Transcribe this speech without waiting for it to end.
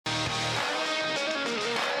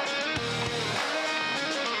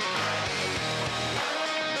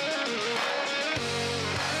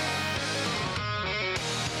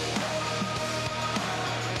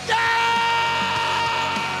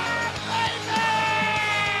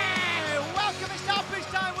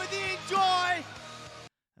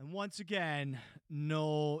once again,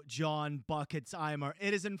 no John Buckets-Eimer.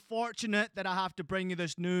 It is unfortunate that I have to bring you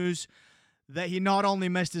this news that he not only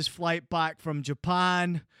missed his flight back from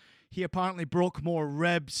Japan, he apparently broke more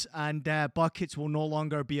ribs, and Buckets will no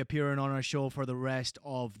longer be appearing on our show for the rest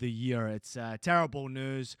of the year. It's terrible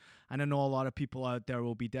news, and I know a lot of people out there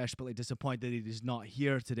will be desperately disappointed that he's not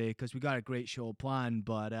here today because we got a great show planned,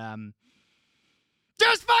 but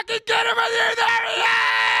just fucking get him in here! There he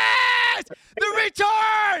is! The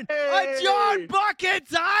return of John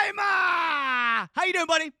Buckets-Eimer! How you doing,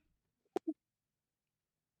 buddy?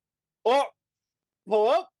 Oh,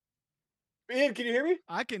 hello? Ian, can you hear me?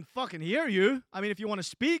 I can fucking hear you. I mean, if you want to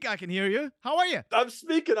speak, I can hear you. How are you? I'm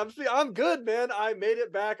speaking. I'm good, man. I made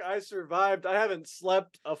it back. I survived. I haven't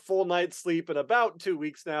slept a full night's sleep in about 2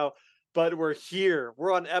 weeks now, but we're here.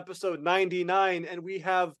 We're on episode 99, and we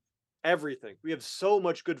have everything. We have so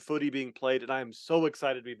much good footy being played, and I am so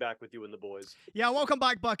excited to be back with you and the boys. Yeah, welcome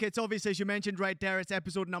back, Buckets. Obviously, as you mentioned right there, it's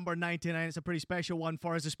episode number 99. It's a pretty special one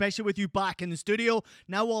for us, especially with you back in the studio.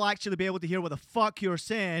 Now we'll actually be able to hear what the fuck you're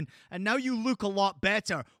saying, and now you look a lot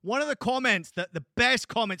better. One of the comments, the best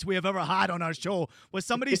comments we have ever had on our show, was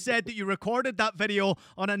somebody said that you recorded that video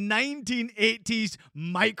on a 1980s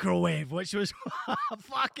microwave, which was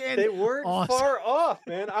fucking They weren't awesome. far off,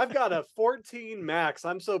 man. I've got a 14 Max.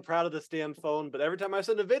 I'm so proud of this damn phone, but every time I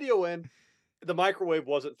send a video in, the microwave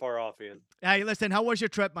wasn't far off, Ian. Hey, listen, how was your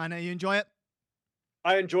trip, man? You enjoy it?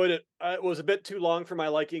 I enjoyed it. It was a bit too long for my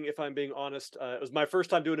liking, if I'm being honest. It was my first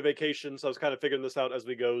time doing a vacation, so I was kind of figuring this out as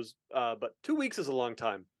we goes. But 2 weeks is a long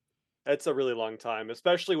time. It's a really long time,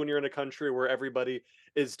 especially when you're in a country where everybody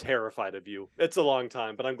is terrified of you. It's a long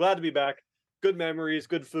time, but I'm glad to be back. Good memories,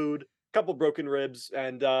 good food, couple broken ribs,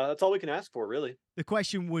 and that's all we can ask for, really. The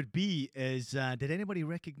question would be is, did anybody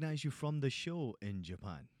recognize you from the show in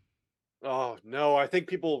Japan? Oh, no, I think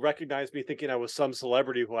people recognized me thinking I was some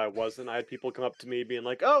celebrity who I wasn't. I had people come up to me being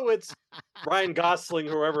like, oh, it's Ryan Gosling,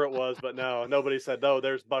 whoever it was. But no, nobody said, no,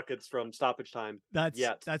 there's Buckets from Stoppage Time.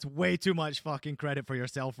 That's way too much fucking credit for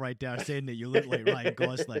yourself right there, saying that you look like Ryan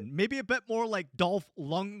Gosling. Maybe a bit more like Dolph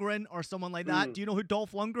Lundgren or someone like that. Do you know who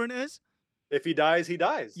Dolph Lundgren is? If he dies, he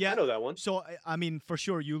dies. Yeah, I know that one. So, I mean, for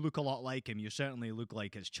sure, you look a lot like him. You certainly look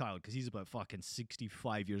like his child because he's about fucking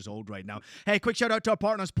 65 years old right now. Hey, quick shout out to our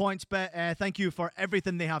partners, PointsBet. Thank you for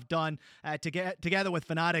everything they have done to get together with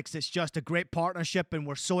Fanatics. It's just a great partnership, and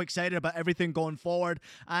we're so excited about everything going forward.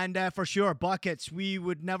 And for sure, Buckets, we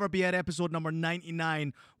would never be at episode number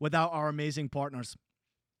 99 without our amazing partners.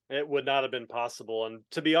 It would not have been possible. And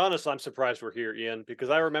to be honest, I'm surprised we're here, Ian, because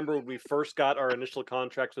I remember when we first got our initial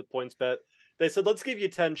contracts with PointsBet, they said, let's give you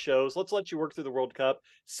 10 shows. Let's let you work through the World Cup,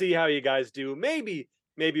 see how you guys do. Maybe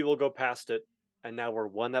we'll go past it. And now we're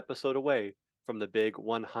one episode away from the big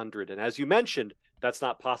 100. And as you mentioned, that's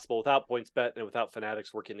not possible without PointsBet and without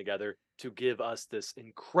Fanatics working together to give us this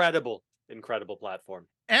incredible platform.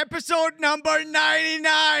 Episode number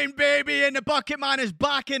 99, baby, and the Bucket Man is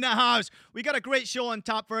back in the house. We got a great show on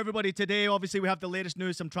tap for everybody today. Obviously, we have the latest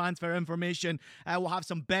news, some transfer information. We'll have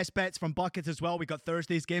some best bets from Buckets as well. We got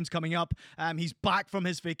Thursday's games coming up. He's back from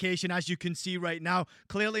his vacation, as you can see right now.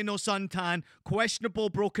 Clearly no suntan, questionable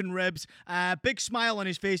broken ribs, big smile on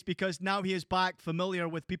his face because now he is back, familiar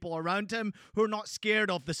with people around him who are not scared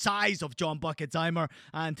of the size of John Buckets-Eimer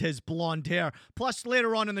and his blonde hair. Plus,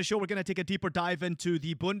 later on in the show, we're going to take a deeper dive into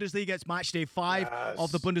the Bundesliga. It's match day 5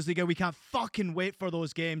 of the Bundesliga. We can't fucking wait for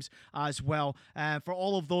those games as well. For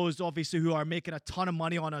all of those, obviously, who are making a ton of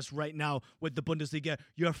money on us right now with the Bundesliga,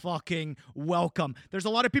 you're fucking welcome. There's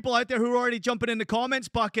a lot of people out there who are already jumping in the comments,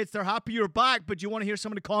 Buckets. They're happy you're back, but do you want to hear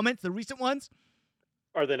some of the comments, the recent ones?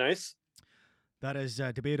 Are they nice? That is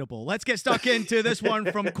debatable. Let's get stuck into this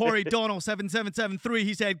one from Corey Donnell, 7773.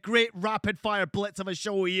 He said, great rapid-fire blitz of a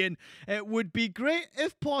show, Ian. It would be great,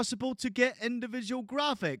 if possible, to get individual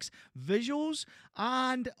graphics, visuals,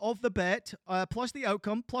 and of the bet, plus the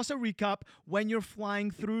outcome, plus a recap when you're flying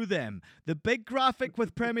through them. The big graphic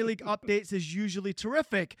with Premier League updates is usually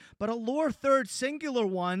terrific, but a lower third singular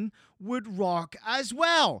one would rock as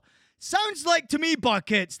well. Sounds like to me,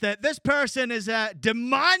 Buckets, that this person is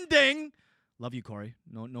demanding... Love you, Corey.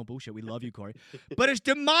 No bullshit. We love you, Corey. But it's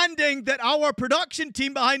demanding that our production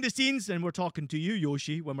team behind the scenes, and we're talking to you,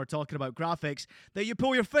 Yoshi, when we're talking about graphics, that you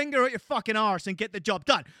pull your finger out your fucking arse and get the job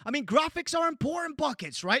done. I mean, graphics are important,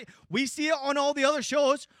 Buckets, right? We see it on all the other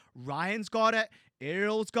shows. Ryan's got it.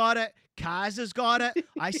 Ariel's got it. Kaz has got it.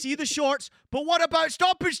 I see the shorts. But what about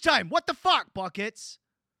stoppage time? What the fuck, Buckets?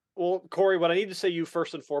 Well, Corey, what I need to say you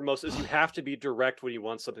first and foremost is you have to be direct when you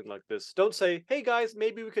want something like this. Don't say, hey guys,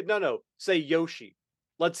 maybe we could. No. Say Yoshi.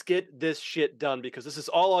 Let's get this shit done because this is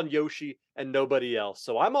all on Yoshi and nobody else.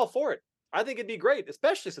 So I'm all for it. I think it'd be great,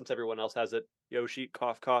 especially since everyone else has it. Yoshi,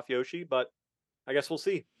 cough, cough, Yoshi. But I guess we'll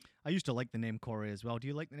see. I used to like the name Corey as well. Do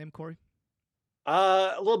you like the name Corey?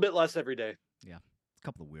 A little bit less every day. Yeah. A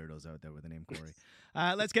couple of weirdos out there with the name Corey.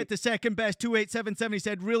 Let's get to second best. 2877. He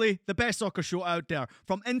said, really, the best soccer show out there.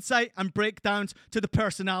 From insight and breakdowns to the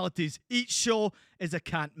personalities. Each show is a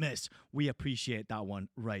can't miss. We appreciate that one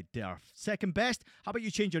right there. Second best, how about you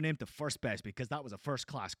change your name to first best? Because that was a first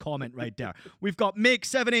class comment right there. We've got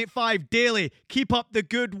Make785 Daily. Keep up the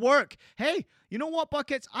good work. Hey, you know what,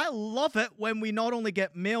 Buckets? I love it when we not only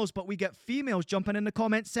get males, but we get females jumping in the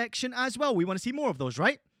comment section as well. We want to see more of those,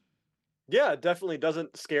 right? Yeah, it definitely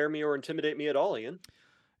doesn't scare me or intimidate me at all, Ian.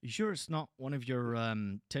 You sure it's not one of your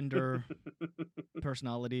Tinder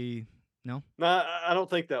personality? No? Nah, I don't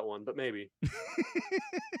think that one, but maybe.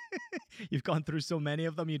 You've gone through so many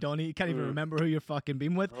of them, you can't even remember who you're fucking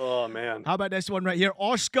been with. Oh, man. How about this one right here?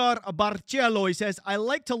 Oscar Barcello, he says, I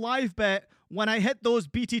like to live bet when I hit those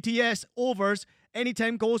BTTS overs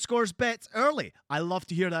anytime goal scores bets early. I love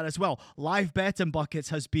to hear that as well. Live betting, Buckets,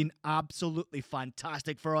 has been absolutely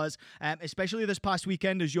fantastic for us, especially this past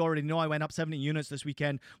weekend. As you already know, I went up 70 units this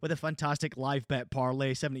weekend with a fantastic live bet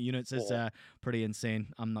parlay. 70 units is pretty insane.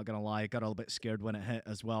 I'm not going to lie. I got a little bit scared when it hit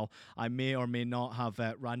as well. I may or may not have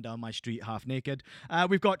ran down my street half naked.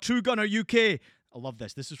 We've got True Gunner UK. I love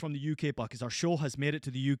this. This is from the UK, Buckets. Our show has made it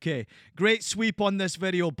to the UK. Great sweep on this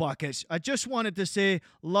video, Buckets. I just wanted to say,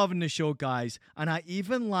 loving the show, guys. And I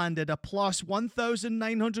even landed a plus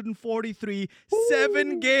 1,943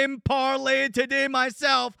 7-game parlay today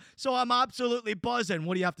myself. So I'm absolutely buzzing.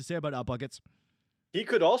 What do you have to say about that, Buckets? He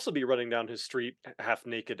could also be running down his street half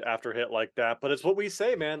naked after a hit like that. But it's what we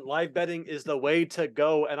say, man. Live betting is the way to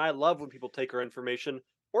go. And I love when people take our information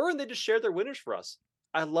or when they just share their winners for us.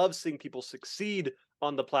 I love seeing people succeed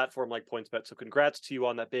on the platform like PointsBet. So congrats to you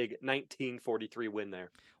on that big 1943 win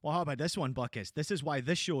there. Well, how about this one, Buckets? This is why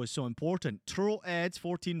this show is so important. True Eds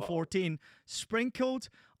 1414 sprinkled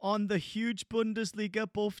on the huge Bundesliga,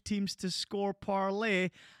 both teams to score parlay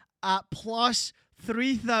at plus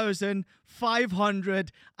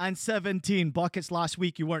 3,517. Buckets, last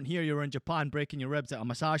week you weren't here. You were in Japan breaking your ribs at a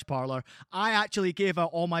massage parlor. I actually gave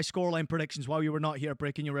out all my scoreline predictions while you were not here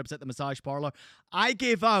breaking your ribs at the massage parlor. I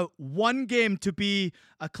gave out one game to be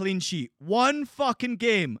a clean sheet. One fucking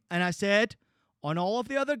game. And I said, on all of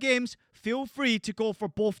the other games, feel free to go for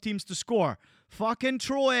both teams to score. Fucking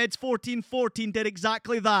Troeds 1414 did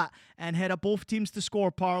exactly that and had a both teams to score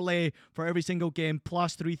parlay for every single game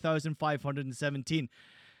plus 3,517.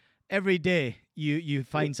 Every day you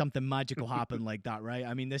find something magical happen like that, right?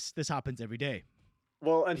 I mean, this happens every day.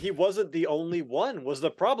 Well, and he wasn't the only one. Was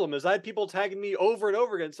the problem is I had people tagging me over and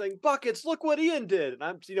over again saying, Buckets, look what Ian did. And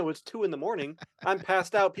I'm, it's 2 a.m. I'm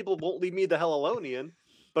passed out. People won't leave me the hell alone, Ian.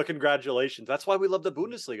 But congratulations. That's why we love the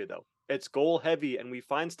Bundesliga, though. It's goal heavy, and we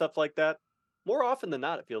find stuff like that more often than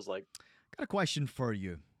not, it feels like. Got a question for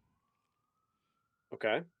you.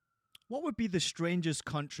 Okay. What would be the strangest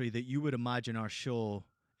country that you would imagine our show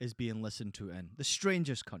is being listened to in? The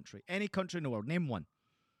strangest country. Any country in the world. Name one.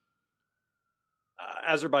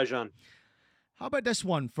 Azerbaijan. How about this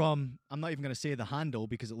one from, I'm not even going to say the handle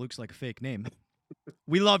because it looks like a fake name.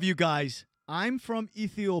 We love you guys. I'm from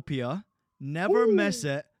Ethiopia. Never miss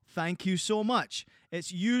it. Thank you so much.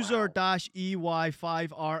 It's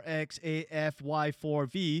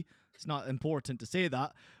user-EY5RXAFY4V. It's not important to say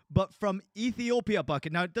that. But from Ethiopia,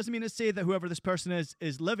 Bucket. Now, it doesn't mean to say that whoever this person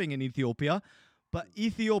is living in Ethiopia, but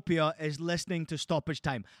Ethiopia is listening to Stoppage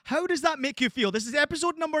Time. How does that make you feel? This is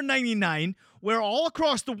episode number 99. We're all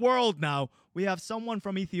across the world now. We have someone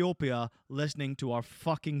from Ethiopia listening to our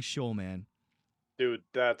fucking show, man. Dude,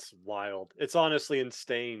 that's wild. It's honestly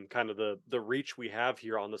insane, kind of the reach we have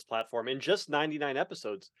here on this platform in just 99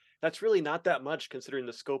 episodes. That's really not that much considering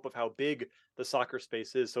the scope of how big the soccer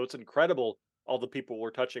space is. So it's incredible all the people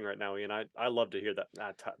we're touching right now, Ian. I love to hear that.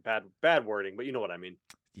 Bad wording, but you know what I mean.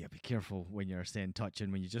 Yeah, be careful when you're saying touching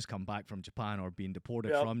when you just come back from Japan or being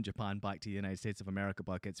deported from Japan back to the United States of America,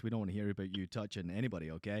 Buckets. We don't want to hear about you touching anybody,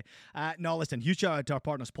 okay? No, listen, huge shout out to our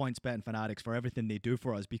partners, PointsBet and Fanatics, for everything they do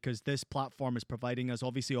for us, because this platform is providing us,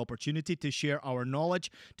 obviously, opportunity to share our knowledge,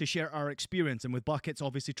 to share our experience. And with Buckets,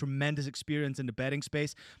 obviously, tremendous experience in the betting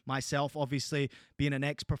space. Myself, obviously, being an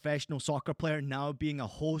ex-professional soccer player, now being a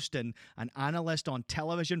host and an analyst on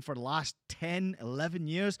television for the last 10, 11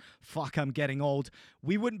 years. Fuck, I'm getting old.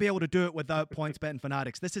 We wouldn't be able to do it without PointsBet and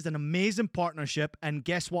Fanatics. This is an amazing partnership, and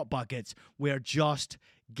guess what, Buckets? We're just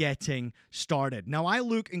getting started. Now, I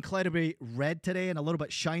look incredibly red today and a little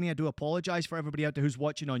bit shiny. I do apologize for everybody out there who's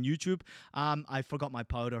watching on YouTube. I forgot my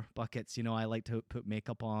powder buckets. You know, I like to put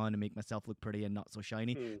makeup on and make myself look pretty and not so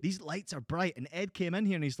shiny. These lights are bright, and Ed came in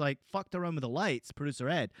here and he's like, fucked around with the lights, producer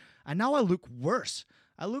Ed, and now I look worse.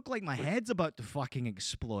 I look like my head's about to fucking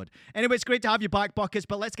explode. Anyway, it's great to have you back, Buckets,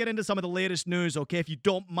 but let's get into some of the latest news, okay? If you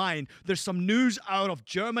don't mind, there's some news out of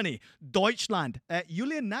Germany, Deutschland.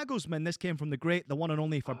 Julian Nagelsmann, this came from the one and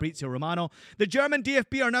only Fabrizio Romano. The German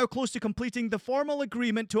DFB are now close to completing the formal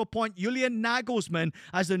agreement to appoint Julian Nagelsmann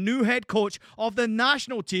as the new head coach of the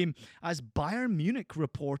national team, as Bayern Munich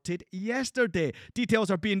reported yesterday.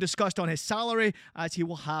 Details are being discussed on his salary, as he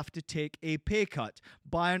will have to take a pay cut.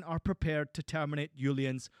 Bayern are prepared to terminate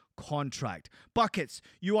Julian's contract. Buckets,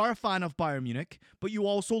 you are a fan of Bayern Munich, but you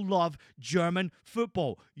also love German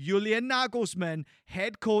football. Julian Nagelsmann,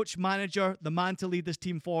 head coach, manager, the man to lead this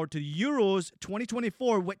team forward to the Euros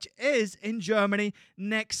 2024, which is in Germany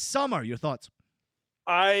next summer. Your thoughts?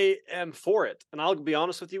 I am for it. And I'll be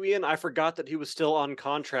honest with you, Ian, I forgot that he was still on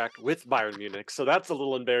contract with Bayern Munich. So that's a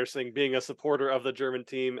little embarrassing, being a supporter of the German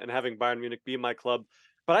team and having Bayern Munich be my club.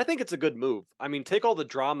 But I think it's a good move. I mean, take all the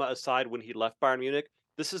drama aside when he left Bayern Munich.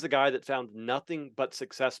 This is the guy that found nothing but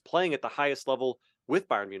success playing at the highest level with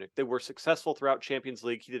Bayern Munich. They were successful throughout Champions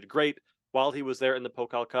League. He did great while he was there in the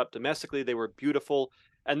Pokal Cup. Domestically, they were beautiful.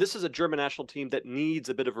 And this is a German national team that needs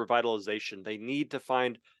a bit of revitalization. They need to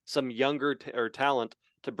find some younger talent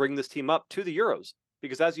to bring this team up to the Euros.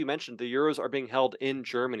 Because as you mentioned, the Euros are being held in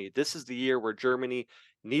Germany. This is the year where Germany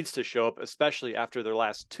needs to show up, especially after their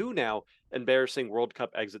last two now embarrassing World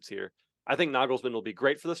Cup exits here. I think Nagelsmann will be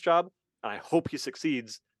great for this job. I hope he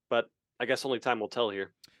succeeds, but I guess only time will tell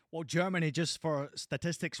here. Well, Germany, just for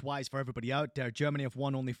statistics-wise for everybody out there, Germany have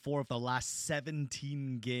won only 4 of the last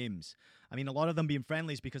 17 games. I mean, a lot of them being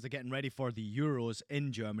friendlies because they're getting ready for the Euros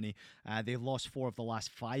in Germany. They've lost 4 of the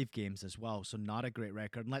last 5 games as well, so not a great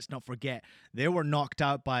record. And let's not forget, they were knocked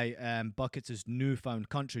out by Buckets' newfound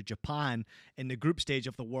country, Japan, in the group stage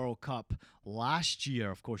of the World Cup last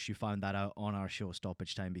year. Of course, you found that out on our show,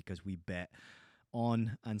 Stoppage Time, because we bet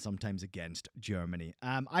on and sometimes against Germany.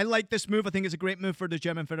 I like this move. I think it's a great move for the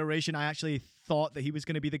German Federation. I actually thought that he was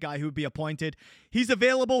going to be the guy who would be appointed. He's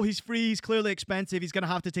available, he's free, he's clearly expensive, he's going to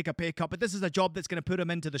have to take a pay cut, but this is a job that's going to put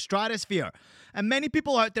him into the stratosphere. And many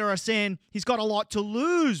people out there are saying he's got a lot to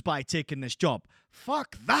lose by taking this job.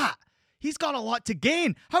 Fuck that. He's got a lot to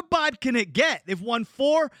gain. How bad can it get? They've won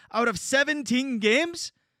 4 out of 17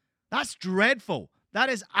 games? That's dreadful. That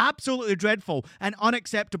is absolutely dreadful and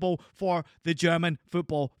unacceptable for the German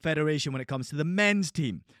Football Federation when it comes to the men's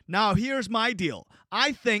team. Now, here's my deal.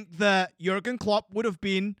 I think that Jurgen Klopp would have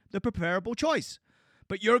been the preferable choice.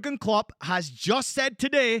 But Jurgen Klopp has just said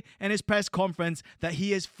today in his press conference that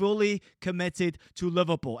he is fully committed to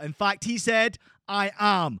Liverpool. In fact, he said, I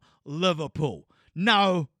am Liverpool.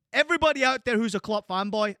 Now, everybody out there who's a Klopp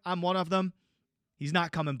fanboy, I'm one of them, he's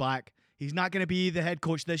not coming back. He's not going to be the head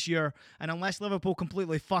coach this year. And unless Liverpool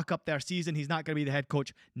completely fuck up their season, he's not going to be the head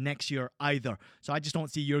coach next year either. So I just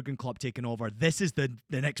don't see Jurgen Klopp taking over. This is the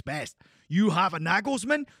next best. You have a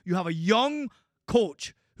Nagelsmann. You have a young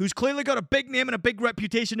coach who's clearly got a big name and a big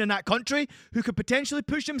reputation in that country, who could potentially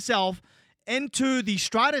push himself into the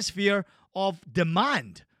stratosphere of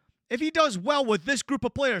demand. If he does well with this group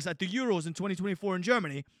of players at the Euros in 2024 in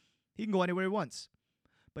Germany, he can go anywhere he wants.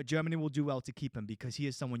 But Germany will do well to keep him because he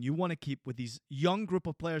is someone you want to keep with these young group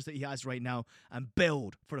of players that he has right now and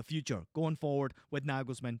build for the future. Going forward with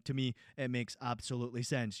Nagelsmann, to me, it makes absolutely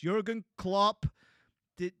sense. Jurgen Klopp,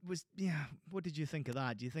 what did you think of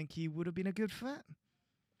that? Do you think he would have been a good fit?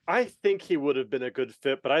 I think he would have been a good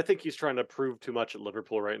fit, but I think he's trying to prove too much at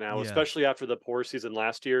Liverpool right now, especially after the poor season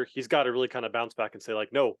last year. He's got to really kind of bounce back and say,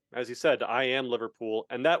 like, no, as he said, I am Liverpool,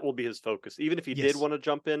 and that will be his focus. Even if he did want to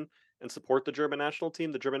jump in and support the German national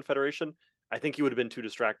team, the German Federation, I think he would have been too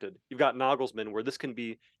distracted. You've got Nagelsmann, where this can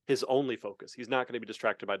be his only focus. He's not going to be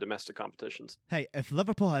distracted by domestic competitions. Hey, if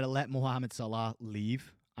Liverpool had let Mohamed Salah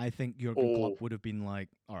leave, I think Jurgen Klopp would have been like,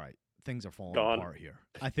 all right, things are falling apart here.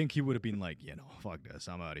 I think he would have been like, fuck this.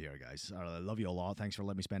 I'm out of here, guys. I love you a lot. Thanks for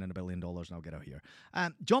letting me spend $1 billion and I'll get out here.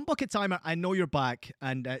 John Bucketimer, I know you're back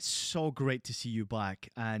and it's so great to see you back.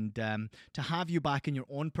 And to have you back in your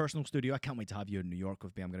own personal studio, I can't wait to have you in New York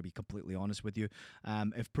with me. I'm going to be completely honest with you.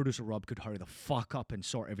 If producer Rob could hurry the fuck up and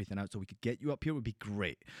sort everything out so we could get you up here, it would be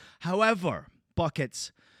great. However,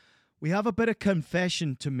 Buckets, we have a bit of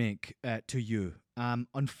confession to make to you.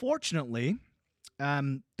 Unfortunately,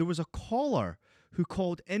 there was a caller who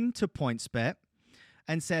called into PointsBet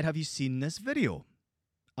and said, have you seen this video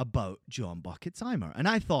about John Bucketimer? And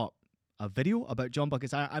I thought, a video about John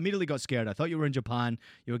Buckets. I immediately got scared. I thought you were in Japan.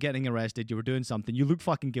 You were getting arrested. You were doing something. You look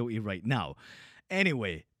fucking guilty right now.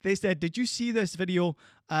 Anyway, they said, did you see this video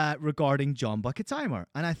regarding John Bucketimer?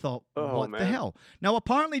 And I thought, what the hell? Now,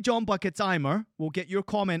 apparently John Bucketimer, we'll get your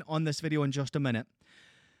comment on this video in just a minute.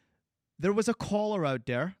 There was a caller out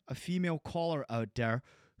there, a female caller out there,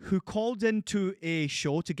 who called into a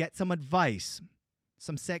show to get some advice,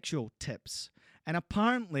 some sexual tips. And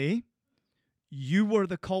apparently, you were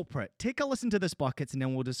the culprit. Take a listen to this, Buckets, and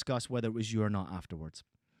then we'll discuss whether it was you or not afterwards.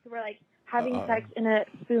 We're like having sex in a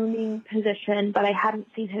spooning position, but I hadn't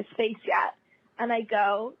seen his face yet. And I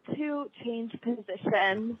go to change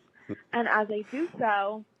positions, and as I do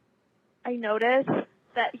so, I notice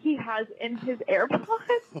that he has in his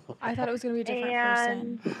AirPods. I thought it was going to be a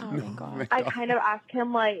different person. Oh, my God. I kind of asked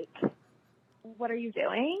him, like, what are you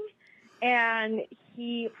doing? And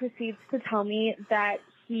he proceeds to tell me that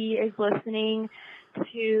he is listening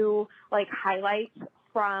to, like, highlights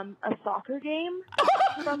from a soccer game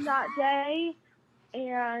from that day.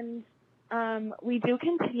 And we do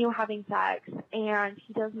continue having sex, and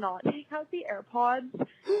he does not take out the AirPods.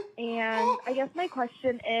 And I guess my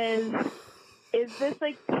question is this,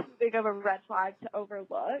 like, too big of a red flag to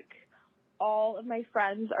overlook? All of my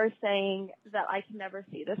friends are saying that I can never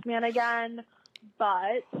see this man again,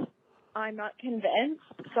 but I'm not convinced.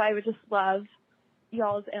 So I would just love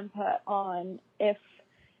y'all's input on if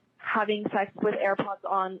having sex with AirPods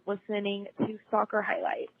on, listening to soccer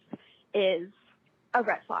highlights is a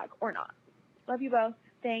red flag or not. Love you both.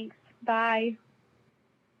 Thanks. Bye.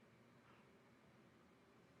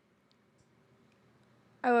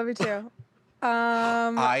 I love you too.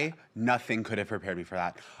 Nothing could have prepared me for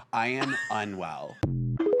that. I am unwell.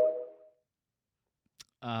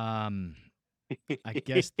 I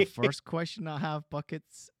guess the first question I have,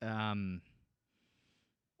 Buckets,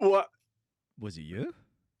 What? was it you?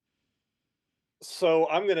 So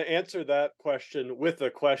I'm going to answer that question with a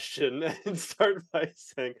question and start by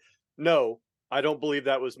saying, no, I don't believe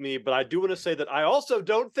that was me. But I do want to say that I also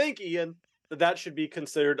don't think, Ian, that should be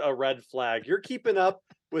considered a red flag. You're keeping up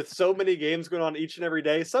with so many games going on each and every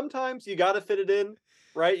day. Sometimes you got to fit it in,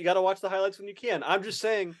 right? You got to watch the highlights when you can. I'm just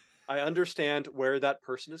saying I understand where that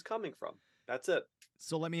person is coming from. That's it.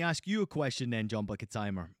 So let me ask you a question then, John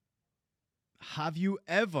Bucketimer. Have you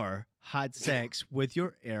ever had sex with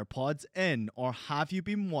your AirPods in, or have you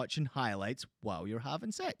been watching highlights while you're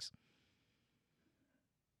having sex?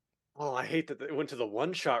 Oh, I hate that it went to the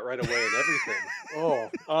one shot right away and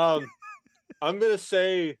everything. I'm going to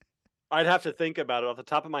say I'd have to think about it. Off the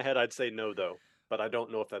top of my head, I'd say no, though. But I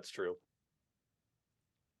don't know if that's true.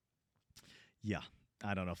 Yeah,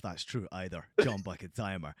 I don't know if that's true either, John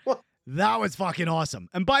Bucketimer. That was fucking awesome.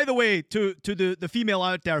 And by the way, to the female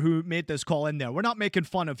out there who made this call in there, we're not making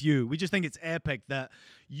fun of you. We just think it's epic that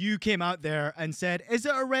you came out there and said, is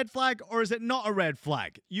it a red flag or is it not a red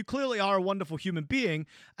flag? You clearly are a wonderful human being.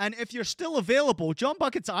 And if you're still available, John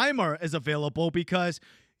Bucketimer is available because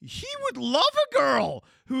he would love a girl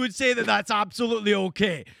who would say that that's absolutely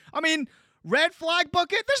okay. I mean, red flag,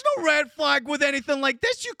 Bucket? There's no red flag with anything like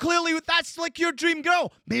this. You clearly, that's like your dream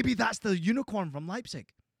girl. Maybe that's the unicorn from Leipzig.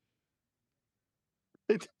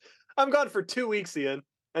 I'm gone for 2 weeks, Ian,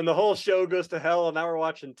 and the whole show goes to hell, and now we're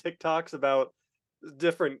watching TikToks about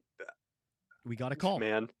different... We got a call.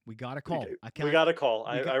 Man. We got a call. We got a call.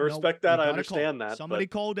 I respect that. I understand that. Somebody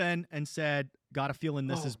called in and said, got a feeling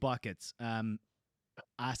this is Buckets.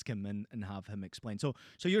 Ask him and have him explain. So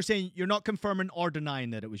you're saying you're not confirming or denying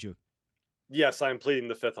that it was you? Yes, I'm pleading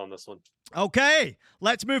the fifth on this one. Okay,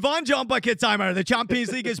 let's move on, John Bucketimer. The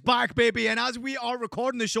Champions League is back, baby. And as we are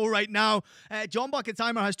recording the show right now, John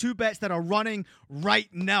Bucketimer has 2 bets that are running right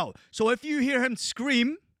now. So if you hear him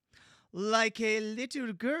scream like a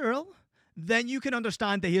little girl, then you can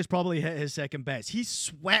understand that he has probably hit his second bets. He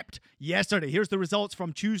swept yesterday. Here's the results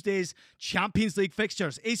from Tuesday's Champions League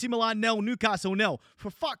fixtures. AC Milan 0, Newcastle 0. For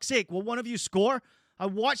fuck's sake, will one of you score? I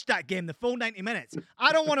watched that game, the full 90 minutes.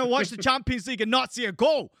 I don't want to watch the Champions League and not see a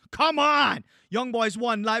goal. Come on. Young Boys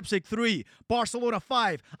 1, Leipzig 3, Barcelona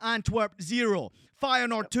 5, Antwerp 0,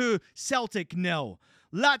 Feyenoord 2, Celtic 0.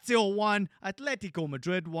 Lazio 1, Atletico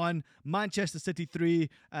Madrid 1, Manchester City 3,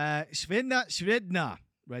 Svedna,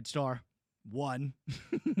 Red Star 1,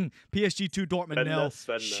 PSG 2, Dortmund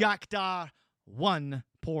 0, Shakhtar 1,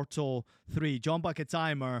 Porto 3. John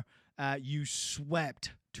Bucketimer, you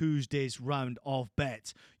swept Tuesday's round of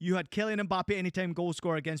bets. You had Kylian Mbappe anytime goal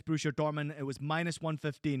scorer against Borussia Dortmund. It was minus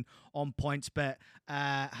 115 on PointsBet.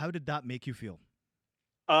 How did that make you feel?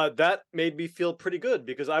 That made me feel pretty good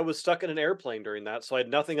because I was stuck in an airplane during that, so I had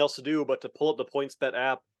nothing else to do but to pull up the PointsBet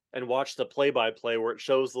app and watch the play-by-play where it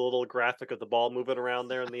shows the little graphic of the ball moving around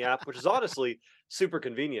there in the app, which is honestly super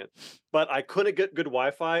convenient. But I couldn't get good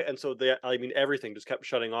Wi-Fi, and so everything just kept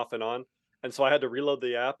shutting off and on. And so I had to reload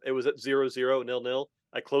the app. It was at 0-0, 0-0.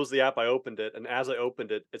 I closed the app, I opened it, and as I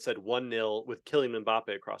opened it, it said 1-0 with Kylian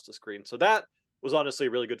Mbappe across the screen. So that was honestly a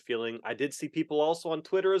really good feeling. I did see people also on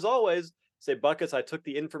Twitter, as always, say, Buckets, I took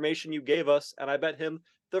the information you gave us, and I bet him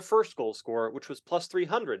the first goal scorer, which was plus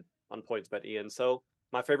 300 on PointsBet, Ian. So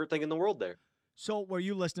my favorite thing in the world there. So were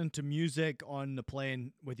you listening to music on the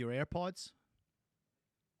plane with your AirPods?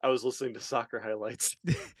 I was listening to soccer highlights.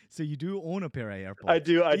 So you do own a pair of AirPods. I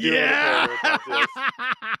do. Yeah! Own a pair of AirPods,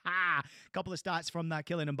 yes. Couple of stats from that.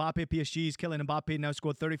 Kylian Mbappe, PSG's Kylian Mbappe now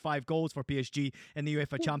scored 35 goals for PSG in the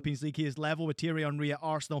UEFA Champions League. He is level with Thierry Henry at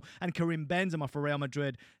Arsenal and Karim Benzema for Real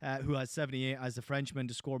Madrid, who has 78 as the Frenchman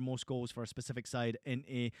to score most goals for a specific side in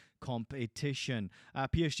a competition.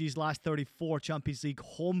 PSG's last 34 Champions League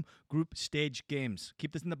home group stage games.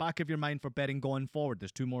 Keep this in the back of your mind for betting going forward.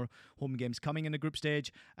 There's 2 more home games coming in the group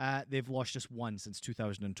stage. They've lost just 1 since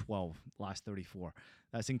 2012, last 34.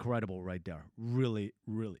 That's incredible right there. Really,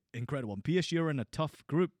 really incredible. And PSG are in a tough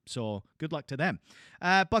group, so good luck to them.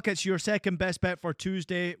 Buckets, your second best bet for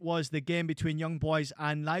Tuesday was the game between Young Boys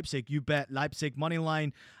and Leipzig. You bet Leipzig money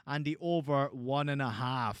line and the over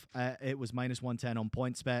 1.5. It was minus 110 on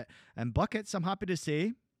PointsBet. And Buckets, I'm happy to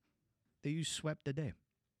say that you swept the day.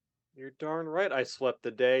 You're darn right I swept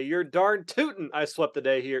the day. You're darn tootin' I swept the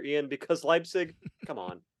day here, Ian, because Leipzig, come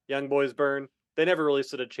on, Young Boys burn. They never really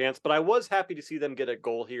stood a chance, but I was happy to see them get a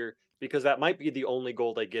goal here because that might be the only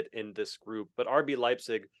goal they get in this group. But RB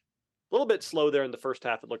Leipzig, a little bit slow there in the first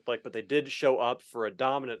half, it looked like, but they did show up for a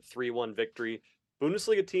dominant 3-1 victory.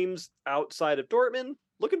 Bundesliga teams outside of Dortmund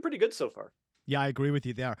looking pretty good so far. Yeah, I agree with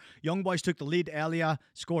you there. Young Boys took the lead. Elia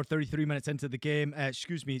scored 33 minutes into the game.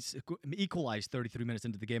 Equalized 33 minutes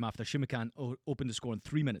into the game after Shimikan opened the score in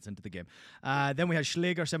 3 minutes into the game. Then we had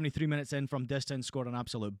Schläger 73 minutes in from distance, scored an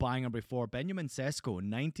absolute banger before. Benjamin Sesko,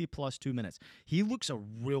 90 plus 2 minutes. He looks a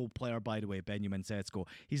real player, by the way, Benjamin Sesko.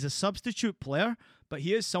 He's a substitute player, but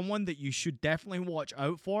he is someone that you should definitely watch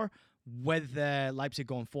out for with Leipzig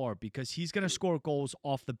going forward because he's going to score goals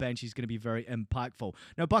off the bench. He's going to be very impactful.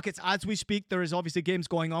 Now, Buckets, as we speak, there is obviously games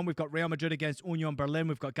going on. We've got Real Madrid against Union Berlin.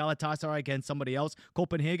 We've got Galatasaray against somebody else,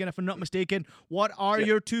 Copenhagen, if I'm not mistaken. What are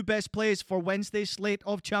your 2 best plays for Wednesday's slate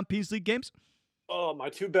of Champions League games? Oh, my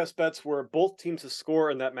 2 best bets were both teams to score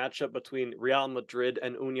in that matchup between Real Madrid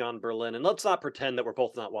and Union Berlin. And let's not pretend that we're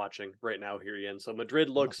both not watching right now here, Ian. So Madrid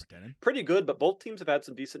looks pretty good, but both teams have had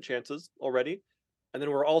some decent chances already. And then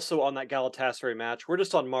we're also on that Galatasaray match. We're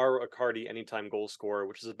just on Mauro Icardi anytime goal scorer,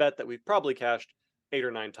 which is a bet that we've probably cashed 8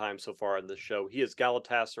 or 9 times so far in this show. He is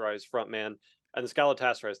Galatasaray's front man, and this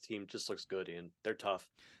Galatasaray's team just looks good, Ian. They're tough.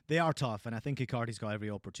 They are tough, and I think Icardi's got every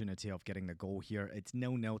opportunity of getting the goal here. It's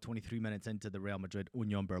 0-0, 23 minutes into the Real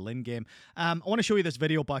Madrid-Union Berlin game. I want to show you this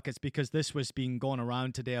video, Buckets, because this was being going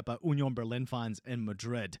around today about Union Berlin fans in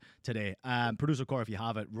Madrid today. Producer Core, if you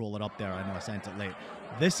have it, roll it up there. I know I sent it late.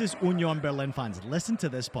 This is Union Berlin fans. Listen to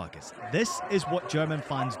this, Buckets. This is what German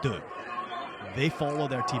fans do. They follow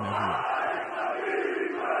their team everywhere.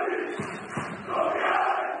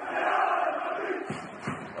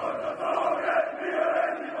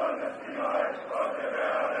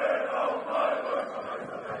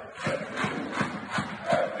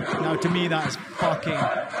 Now, to me, that is fucking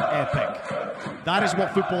epic. That is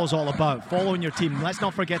what football is all about, following your team. Let's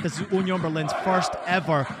not forget, this is Union Berlin's first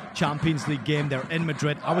ever Champions League game. They're in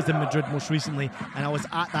Madrid. I was in Madrid most recently, and I was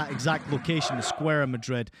at that exact location, the square in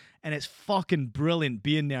Madrid, and it's fucking brilliant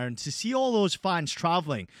being there. And to see all those fans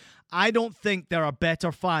traveling, I don't think there are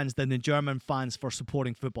better fans than the German fans for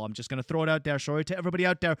supporting football. I'm just going to throw it out there. Sorry to everybody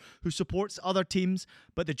out there who supports other teams,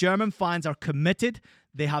 but the German fans are committed.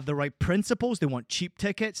 They have the right principles. They want cheap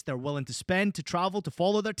tickets. They're willing to spend, to travel, to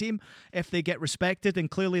follow their team if they get respected, and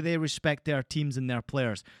clearly they respect their teams and their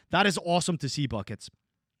players. That is awesome to see, Buckets.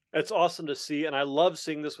 It's awesome to see, and I love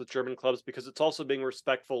seeing this with German clubs because it's also being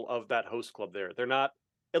respectful of that host club there. They're not,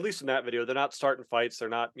 at least in that video, they're not starting fights. They're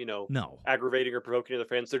not, aggravating or provoking other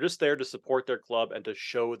fans. They're just there to support their club and to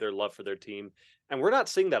show their love for their team. And we're not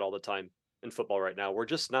seeing that all the time in football right now. We're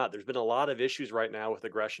just not. There's been a lot of issues right now with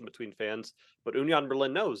aggression between fans. But Union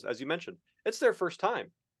Berlin knows, as you mentioned, it's their first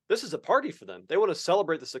time. This is a party for them. They want to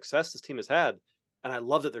celebrate the success this team has had. And I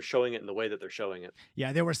love that they're showing it in the way that they're showing it.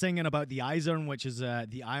 Yeah, they were singing about the Eisern, which is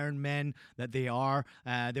the Iron Men that they are.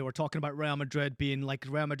 They were talking about Real Madrid being like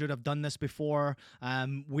Real Madrid have done this before.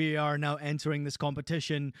 We are now entering this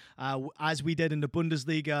competition. As we did in the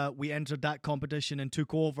Bundesliga, we entered that competition and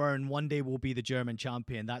took over, and one day we'll be the German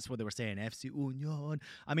champion. That's what they were saying, FC Union.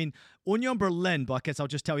 I mean, Union Berlin, Buckets, I'll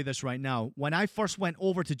just tell you this right now. When I first went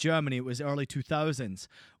over to Germany, it was early 2000s.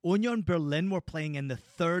 Union Berlin were playing in the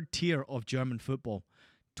third tier of German football.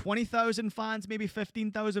 20,000 fans, maybe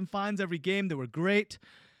 15,000 fans every game. They were great,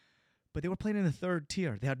 but they were playing in the third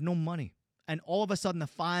tier. They had no money. And all of a sudden, the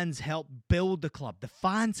fans helped build the club. The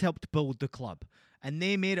fans helped build the club. And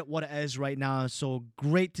they made it what it is right now. So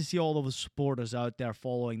great to see all of the supporters out there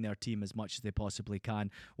following their team as much as they possibly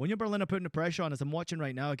can. Union Berlin are putting the pressure on us. I'm watching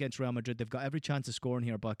right now against Real Madrid. They've got every chance of scoring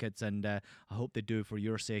here, Buckets. And I hope they do for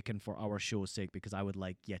your sake and for our show's sake, because I would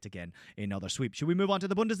like, yet again, another sweep. Should we move on to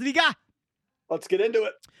the Bundesliga? Let's get into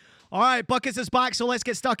it. All right, Buckets is back, so let's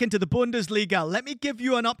get stuck into the Bundesliga. Let me give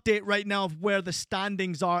you an update right now of where the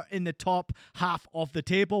standings are in the top half of the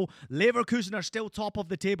table. Leverkusen are still top of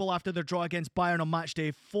the table after their draw against Bayern on match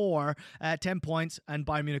day 4, 10 points, and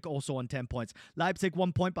Bayern Munich also on 10 points. Leipzig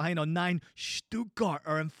 1 point behind on 9. Stuttgart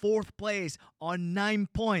are in 4th place on 9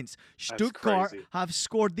 points. Stuttgart have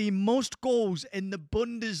scored the most goals in the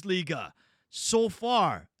Bundesliga so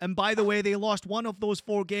far. And by the way, they lost one of those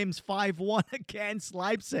 4 games 5-1 against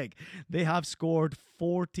Leipzig. They have scored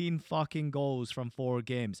 14 fucking goals from 4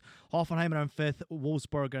 games. Hoffenheim are in 5th,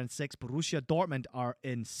 Wolfsburg are in 6th, Borussia Dortmund are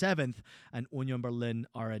in 7th, and Union Berlin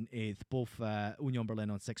are in 8th. Both Union Berlin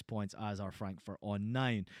on 6 points, as are Frankfurt on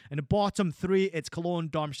 9. In the bottom 3, it's Cologne,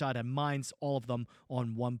 Darmstadt, and Mainz, all of them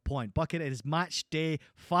on 1 point. Bucket, it is match day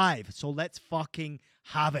 5, so let's fucking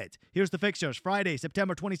have it. Here's the fixtures. Friday,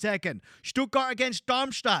 September 22nd, Stuttgart against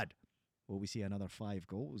Darmstadt. Will we see another 5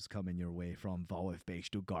 goals coming your way from VfB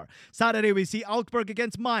Stuttgart? Saturday, we see Augsburg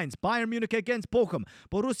against Mainz, Bayern Munich against Bochum,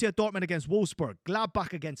 Borussia Dortmund against Wolfsburg,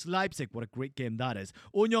 Gladbach against Leipzig. What a great game that is.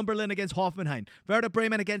 Union Berlin against Hoffenheim, Werder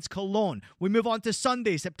Bremen against Cologne. We move on to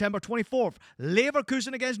Sunday, September 24th.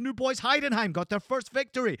 Leverkusen against New Boys Heidenheim got their first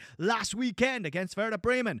victory last weekend against Werder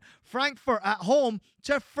Bremen. Frankfurt at home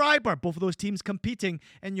to Freiburg. Both of those teams competing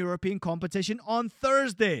in European competition on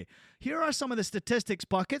Thursday. Here are some of the statistics,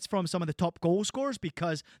 Buckets, from some of the top goal scorers,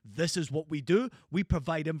 because this is what we do. We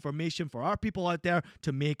provide information for our people out there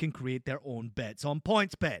to make and create their own bets on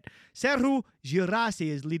PointsBet. Serhou Girassi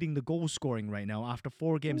is leading the goal scoring right now. After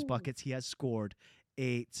 4 games, Buckets, he has scored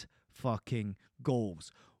 8 fucking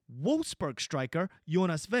goals. Wolfsburg striker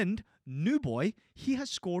Jonas Wind, new boy, he has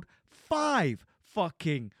scored 5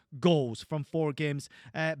 fucking goals from 4 games.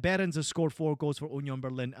 Behrens has scored 4 goals for Union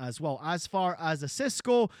Berlin as well. As far as assists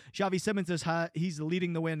go, Xavi Simons he's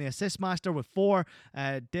leading the way in the assist master with 4.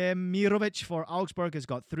 Demirovic for Augsburg has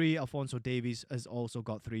got 3. Alphonso Davies has also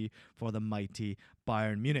got 3 for the mighty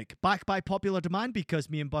Bayern Munich. Back by popular demand, because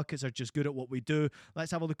me and Buckets are just good at what we do.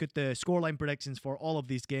 Let's have a look at the scoreline predictions for all of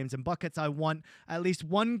these games. And Buckets, I want at least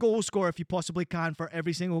 1 goal scorer, if you possibly can, for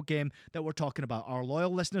every single game that we're talking about. Our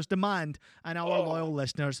loyal listeners demand, and our loyal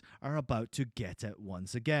listeners are about to get it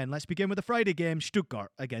once again. Let's begin with the Friday game,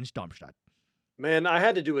 Stuttgart against Darmstadt. Man, I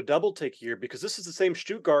had to do a double take here because this is the same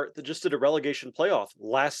Stuttgart that just did a relegation playoff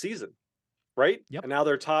last season, right? Yep. And now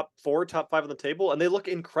they're top 4, top 5 on the table, and they look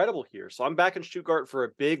incredible here. So I'm back in Stuttgart for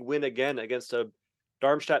a big win again against a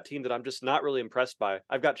Darmstadt team that I'm just not really impressed by.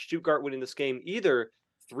 I've got Stuttgart winning this game either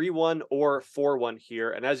 3-1 or 4-1 here.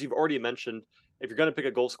 And as you've already mentioned, if you're going to pick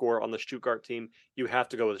a goal scorer on the Stuttgart team, you have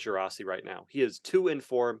to go with Girassi right now. He is too in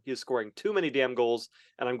form. He is scoring too many damn goals,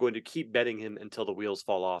 and I'm going to keep betting him until the wheels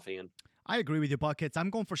fall off, Ian. I agree with you, Buckets. I'm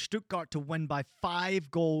going for Stuttgart to win by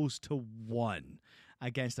 5-1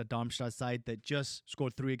 against a Darmstadt side that just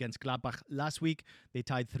scored 3 against Gladbach last week. They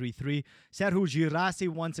tied 3-3. Serhou Girassi,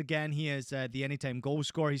 once again, he is the anytime goal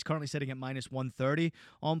scorer. He's currently sitting at -130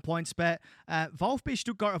 on PointsBet. VfB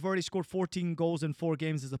Stuttgart have already scored 14 goals in 4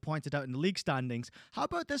 games, as I pointed out in the league standings. How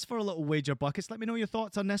about this for a little wager, Buckets? Let me know your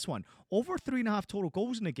thoughts on this one. Over 3.5 total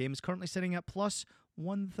goals in the game is currently sitting at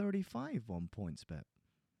 +135 on PointsBet.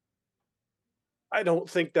 I don't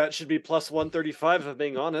think that should be +135, if I'm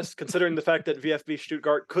being honest, considering the fact that VfB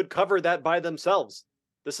Stuttgart could cover that by themselves.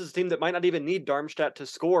 This is a team that might not even need Darmstadt to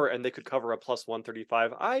score, and they could cover a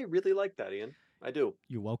 +135. I really like that, Ian. I do.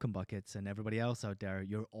 You're welcome, Buckets, and everybody else out there,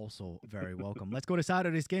 you're also very welcome. Let's go to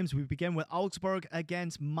Saturday's games. We begin with Augsburg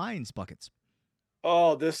against Mainz, Buckets.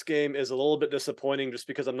 Oh, this game is a little bit disappointing just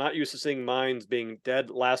because I'm not used to seeing Mainz being dead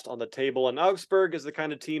last on the table, and Augsburg is the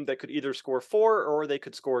kind of team that could either score 4 or they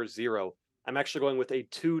could score 0. I'm actually going with a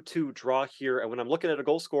 2-2 draw here. And when I'm looking at a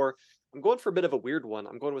goal scorer, I'm going for a bit of a weird one.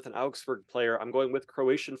 I'm going with an Augsburg player. I'm going with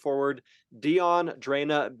Croatian forward Dion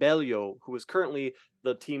Drena Beljo, who is currently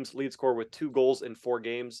the team's lead scorer with 2 goals in 4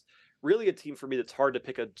 games. Really a team for me that's hard to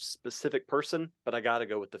pick a specific person, but I got to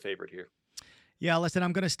go with the favorite here. Yeah, listen,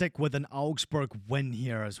 I'm going to stick with an Augsburg win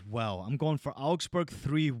here as well. I'm going for Augsburg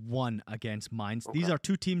 3-1 against Mainz. Okay. These are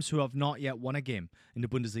two teams who have not yet won a game in the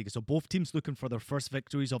Bundesliga. So both teams looking for their first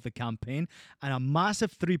victories of the campaign, and a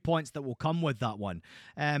massive 3 points that will come with that one.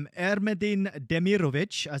 Ermedin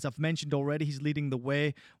Demirovic, as I've mentioned already, he's leading the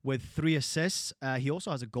way with 3 assists. He also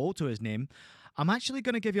has a goal to his name. I'm actually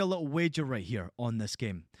going to give you a little wager right here on this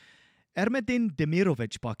game. Ermedin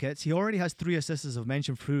Demirovic buckets. He already has 3 assists, as I've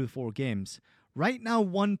mentioned, through the 4 games. Right now,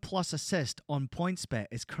 1+ assist on PointsBet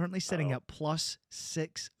is currently sitting at plus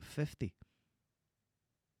 650.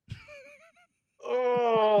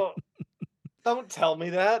 Oh, don't tell me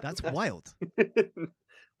that. That's wild.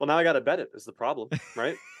 Well, now I got to bet it is the problem,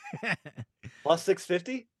 right? Plus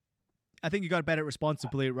 650? I think you got to bet it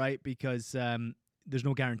responsibly, right? Because there's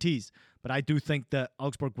no guarantees. But I do think that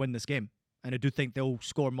Augsburg win this game. And I do think they'll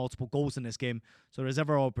score multiple goals in this game. So there's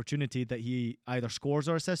ever opportunity that he either scores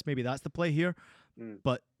or assists. Maybe that's the play here.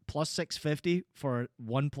 But plus 650 for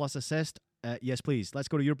 1+ assist. Yes, please. Let's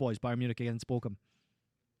go to your boys, Bayern Munich against Bochum.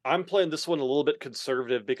 I'm playing this one a little bit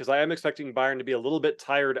conservative because I am expecting Bayern to be a little bit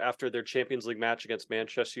tired after their Champions League match against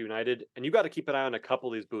Manchester United. And you got to keep an eye on a couple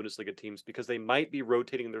of these Bundesliga teams because they might be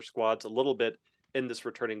rotating their squads a little bit in this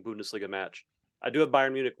returning Bundesliga match. I do have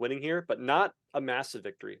Bayern Munich winning here, but not a massive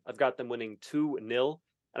victory. I've got them winning 2-0,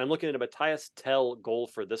 and I'm looking at a Matthias Tell goal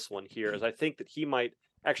for this one here, as I think that he might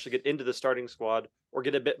actually get into the starting squad or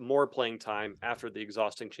get a bit more playing time after the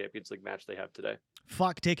exhausting Champions League match they have today.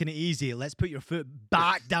 Fuck taking it easy. Let's put your foot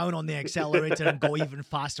back down on the accelerator and go even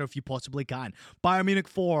faster if you possibly can. Bayern Munich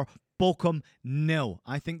 4, Bochum 0.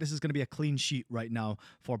 I think this is going to be a clean sheet right now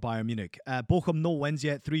for Bayern Munich. Bochum no wins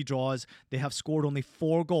yet, 3 draws. They have scored only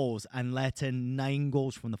 4 goals and let in 9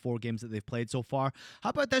 goals from the 4 games that they've played so far.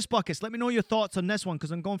 How about this, Buckets? Let me know your thoughts on this one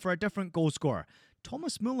because I'm going for a different goal scorer.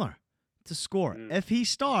 Thomas Müller to score. If he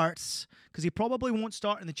starts, because he probably won't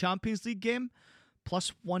start in the Champions League game,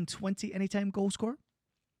 plus 120 anytime goal scorer.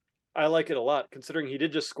 I like it a lot, considering he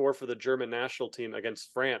did just score for the German national team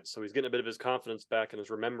against France. So he's getting a bit of his confidence back and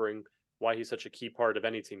is remembering why he's such a key part of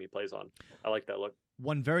any team he plays on. I like that look.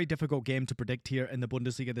 One very difficult game to predict here in the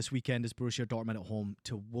Bundesliga this weekend is Borussia Dortmund at home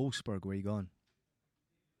to Wolfsburg. Where are you going?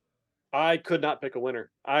 I could not pick a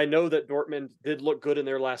winner. I know that Dortmund did look good in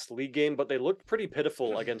their last league game, but they looked pretty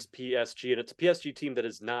pitiful against PSG, and it's a PSG team that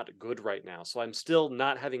is not good right now. So I'm still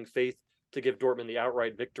not having faith to give Dortmund the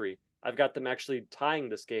outright victory. I've got them actually tying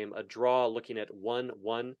this game, a draw, looking at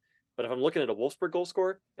 1-1. But if I'm looking at a Wolfsburg goal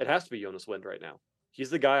scorer, it has to be Jonas Wind right now. He's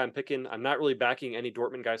the guy I'm picking. I'm not really backing any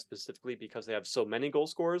Dortmund guy specifically because they have so many goal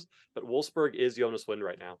scorers, but Wolfsburg is Jonas Wind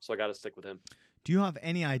right now, so I got to stick with him. Do you have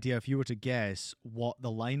any idea, if you were to guess, what the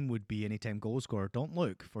line would be anytime goal scorer? Don't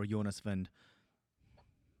look for Jonas Wind.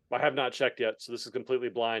 I have not checked yet, so this is completely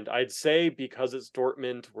blind. I'd say because it's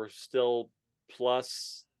Dortmund, we're still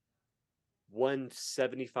plus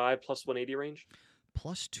 175, plus 180 range.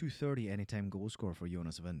 Plus 230 anytime goal scorer for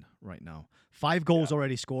Jonas Wind right now. 5 goals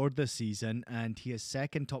already scored this season, and he is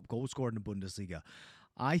second top goal scorer in the Bundesliga.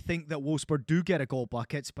 I think that Wolfsburg do get a goal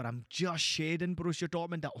buckets, but I'm just shading Borussia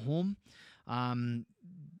Dortmund at home.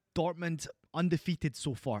 Dortmund undefeated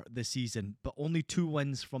so far this season, but only 2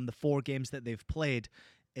 wins from the 4 games that they've played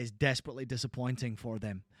is desperately disappointing for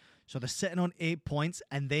them. So they're sitting on 8 points,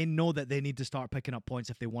 and they know that they need to start picking up points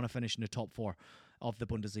if they want to finish in the top 4 of the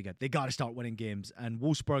Bundesliga. They got to start winning games. And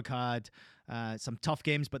Wolfsburg had some tough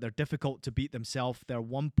games, but they're difficult to beat themselves. They're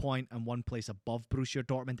 1 point and 1 place above Borussia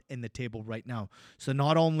Dortmund in the table right now. So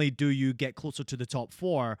not only do you get closer to the top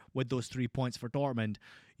 4 with those 3 points for Dortmund,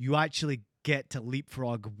 you actually get to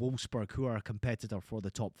leapfrog Wolfsburg, who are a competitor for the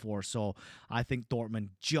top 4. So I think Dortmund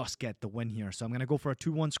just get the win here. So I'm going to go for a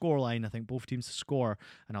 2-1 scoreline. I think both teams score,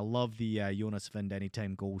 and I love the Jonas Wind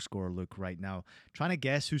anytime goal scorer look right now. Trying to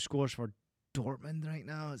guess who scores for Dortmund right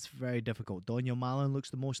now, it's very difficult. Daniel Malen looks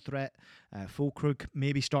the most threat. Füllkrug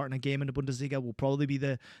maybe starting a game in the Bundesliga will probably be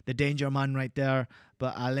the danger man right there.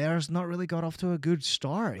 But Aller's not really got off to a good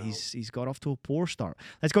start. No. He's got off to a poor start.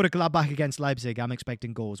 Let's go to Gladbach against Leipzig. I'm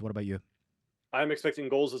expecting goals. What about you? I'm expecting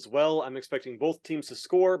goals as well. I'm expecting both teams to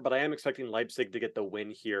score, but I am expecting Leipzig to get the win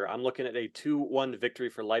here. I'm looking at a 2-1 victory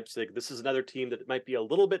for Leipzig. This is another team that might be a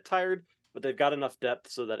little bit tired, but they've got enough depth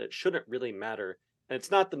so that it shouldn't really matter. And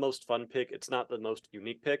it's not the most fun pick. It's not the most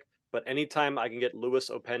unique pick, but anytime I can get Luis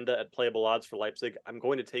Openda at playable odds for Leipzig, I'm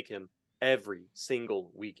going to take him. every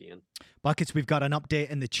single weekend. Buckets, we've got an update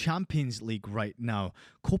in the Champions League right now.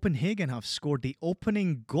 Copenhagen have scored the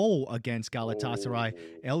opening goal against Galatasaray.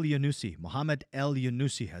 Mohamed El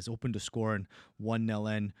Yunusi has opened the scoring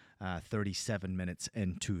 1-0 in 37 minutes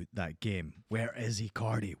into that game. Where is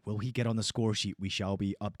Icardi? Will he get on the score sheet? We shall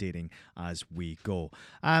be updating as we go.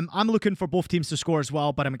 I'm looking for both teams to score as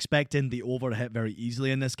well, but I'm expecting the over to hit very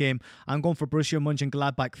easily in this game. I'm going for Borussia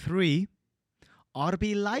Mönchengladbach 3,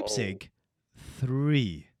 RB Leipzig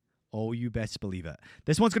 3. Oh, you best believe it.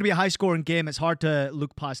 This one's going to be a high-scoring game. It's hard to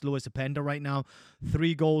look past Louis Openda right now.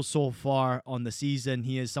 3 goals so far on the season.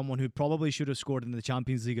 He is someone who probably should have scored in the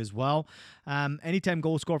Champions League as well. Anytime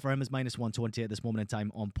goal score for him is minus 120 at this moment in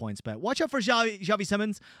time on PointsBet. Watch out for Xavi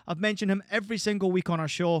Simons. I've mentioned him every single week on our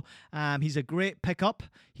show. He's a great pickup.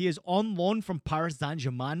 He is on loan from Paris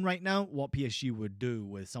Saint-Germain right now. What PSG would do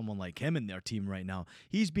with someone like him in their team right now.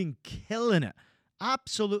 He's been killing it.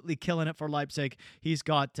 Absolutely killing it for Leipzig. He's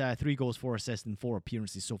got 3 goals, 4 assists, and 4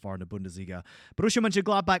 appearances so far in the Bundesliga. Borussia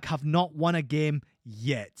Mönchengladbach have not won a game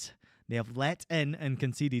yet. They have let in and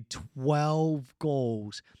conceded 12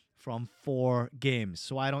 goals from 4 games.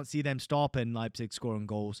 So I don't see them stopping Leipzig scoring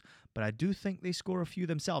goals, but I do think they score a few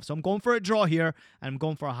themselves. So I'm going for a draw here, and I'm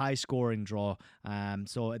going for a high-scoring draw.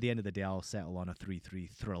 So at the end of the day, I'll settle on a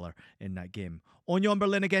 3-3 thriller in that game. Union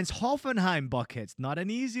Berlin against Hoffenheim, Buckets. Not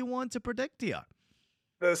an easy one to predict here.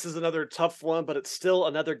 This is another tough one, but it's still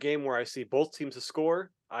another game where I see both teams to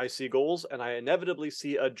score. I see goals, and I inevitably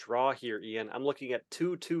see a draw here, Ian. I'm looking at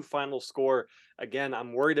 2-2 final score. Again,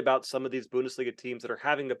 I'm worried about some of these Bundesliga teams that are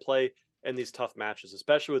having to play in these tough matches,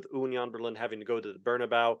 especially with Union Berlin having to go to the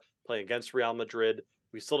Bernabeu, play against Real Madrid.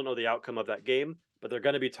 We still don't know the outcome of that game, but they're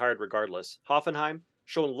going to be tired regardless. Hoffenheim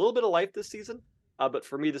showing a little bit of life this season, but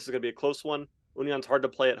for me, this is going to be a close one. Union's hard to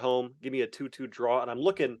play at home. Give me a 2-2 draw, and I'm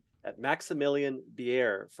looking at Maximilian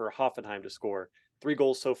Bier for Hoffenheim to score. 3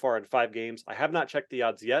 goals so far in 5 games. I have not checked the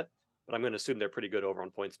odds yet, but I'm going to assume they're pretty good over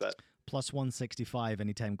on PointsBet. Plus 165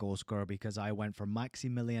 anytime goal scorer because I went for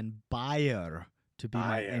Maximilian Bayer to be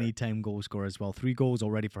my anytime goal scorer as well. 3 goals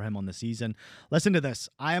already for him on the season. Listen to this.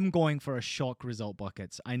 I am going for a shock result,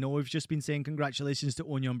 Buckets. I know we've just been saying congratulations to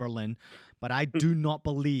Union Berlin, but I do not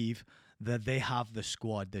believe that they have the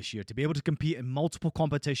squad this year to be able to compete in multiple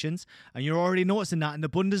competitions. And you're already noticing that in the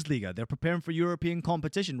Bundesliga. They're preparing for European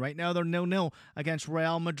competition. Right now, they're 0-0 against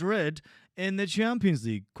Real Madrid in the Champions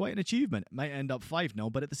League. Quite an achievement. It might end up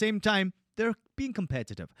 5-0, but at the same time, they're being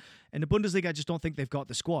competitive. In the Bundesliga, I just don't think they've got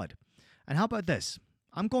the squad. And how about this?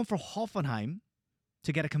 I'm going for Hoffenheim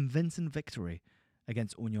to get a convincing victory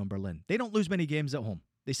against Union Berlin. They don't lose many games at home.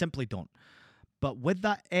 They simply don't. But with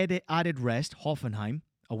that added rest, Hoffenheim,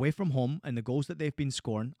 away from home and the goals that they've been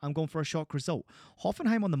scoring, I'm going for a shock result.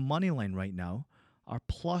 Hoffenheim on the money line right now are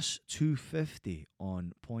plus 250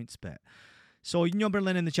 on PointsBet. So Union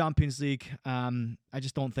Berlin in the Champions League, I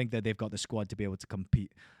just don't think that they've got the squad to be able to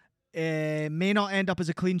compete. May not end up as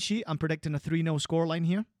a clean sheet. I'm predicting a 3-0 scoreline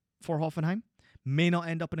here for Hoffenheim. May not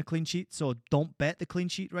end up in a clean sheet, so don't bet the clean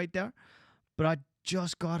sheet right there. But I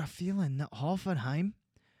just got a feeling that Hoffenheim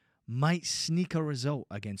might sneak a result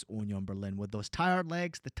against Union Berlin with those tired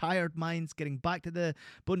legs, the tired minds, getting back to the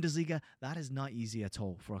Bundesliga. That is not easy at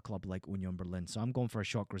all for a club like Union Berlin. So I'm going for a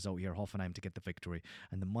shock result here, Hoffenheim to get the victory.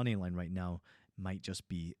 And the money line right now might just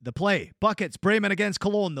be the play. Buckets, Bremen against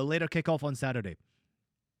Cologne, the later kickoff on Saturday.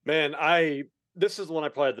 Man, this is the one I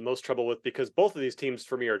probably had the most trouble with because both of these teams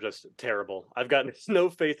for me are just terrible. I've got no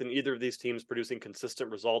faith in either of these teams producing consistent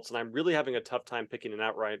results, and I'm really having a tough time picking an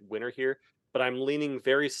outright winner here. But I'm leaning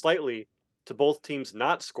very slightly to both teams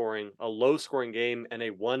not scoring, a low-scoring game, and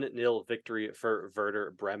a 1-0 victory for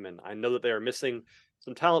Werder Bremen. I know that they are missing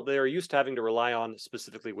some talent they are used to having to rely on,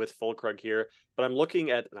 specifically with Füllkrug here. But I'm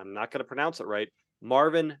looking at, and I'm not going to pronounce it right,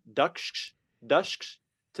 Marvin Duksch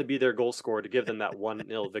to be their goal scorer to give them that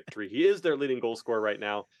 1-0 victory. He is their leading goal scorer right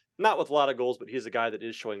now. Not with a lot of goals, but he's a guy that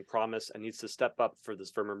is showing promise and needs to step up for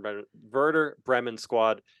this Werder Bremen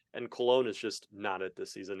squad. And Cologne is just not it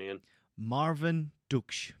this season, Ian. Marvin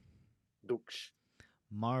Duksch.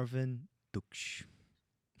 Marvin Duksch.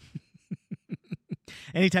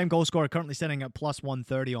 Anytime goal scorer, currently sitting at plus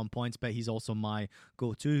 130 on PointsBet. He's also my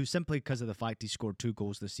go-to, simply because of the fact he scored 2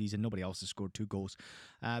 goals this season. Nobody else has scored 2 goals.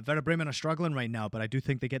 Werder Bremen are struggling right now, but I do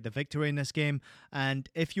think they get the victory in this game. And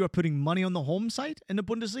if you are putting money on the home side in the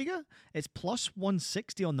Bundesliga, it's plus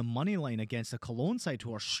 160 on the money line against the Cologne side,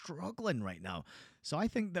 who are struggling right now. So I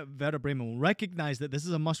think that Werder Bremen will recognize that this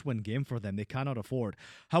is a must-win game for them. They cannot afford.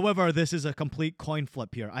 However, this is a complete coin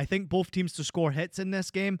flip here. I think both teams to score hits in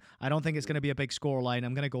this game. I don't think it's going to be a big score line.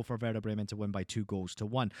 I'm going to go for Werder Bremen to win by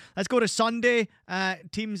 2-1. Let's go to Sunday.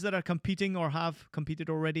 Teams that are competing or have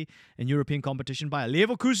competed already in European competition. Bayer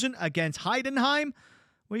Leverkusen against Heidenheim.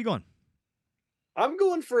 Where are you going? I'm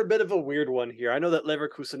going for a bit of a weird one here. I know that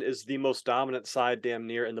Leverkusen is the most dominant side damn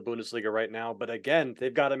near in the Bundesliga right now, but again,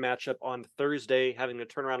 they've got a matchup on Thursday, having to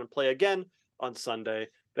turn around and play again on Sunday.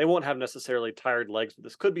 They won't have necessarily tired legs, but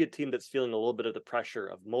this could be a team that's feeling a little bit of the pressure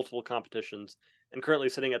of multiple competitions and currently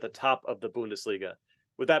sitting at the top of the Bundesliga.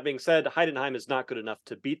 With that being said, Heidenheim is not good enough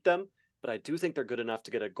to beat them, but I do think they're good enough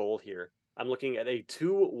to get a goal here. I'm looking at a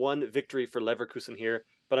 2-1 victory for Leverkusen here,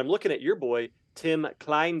 but I'm looking at your boy, Tim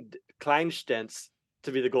Kleinstens,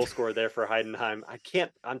 to be the goal scorer there for Heidenheim.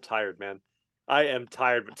 I'm tired, man. I am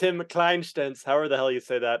tired. But Tim Kleinstens, however the hell you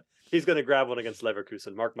say that, he's going to grab one against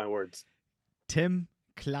Leverkusen. Mark my words. Tim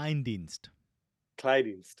Kleindienst.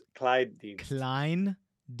 Kleindienst.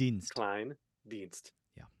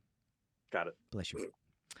 Yeah. Got it. Bless you.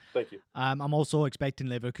 Thank you. I'm also expecting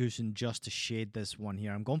Leverkusen just to shade this one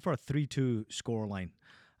here. I'm going for a 3-2 scoreline.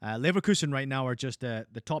 Leverkusen right now are just the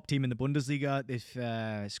top team in the Bundesliga.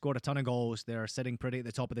 They've scored a ton of goals. They're sitting pretty at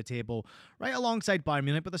the top of the table, right alongside Bayern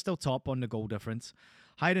Munich, but they're still top on the goal difference.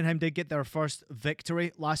 Heidenheim did get their first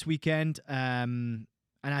victory last weekend, and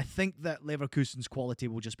I think that Leverkusen's quality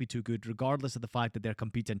will just be too good, regardless of the fact that they're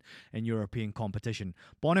competing in European competition.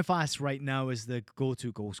 Boniface right now is the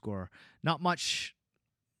go-to goal scorer. Not much,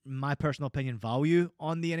 in my personal opinion, value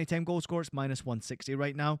on the anytime goal score. It's minus 160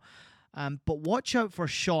 right now. But watch out for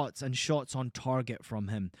shots and shots on target from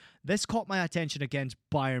him. This caught my attention against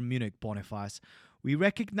Bayern Munich, Boniface. We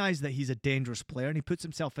recognize that he's a dangerous player and he puts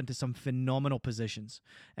himself into some phenomenal positions.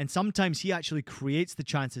 And sometimes he actually creates the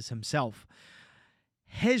chances himself.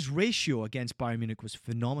 His ratio against Bayern Munich was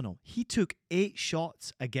phenomenal. He took 8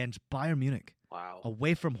 shots against Bayern Munich. Wow.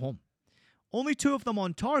 Away from home. Only 2 of them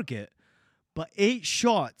on target, but 8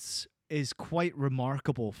 shots is quite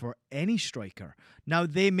remarkable for any striker. Now,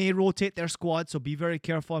 they may rotate their squad, so be very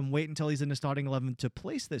careful and wait until he's in the starting 11 to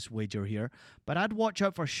place this wager here. But I'd watch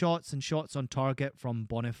out for shots and shots on target from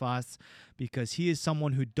Boniface, because he is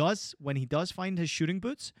someone who does, when he does find his shooting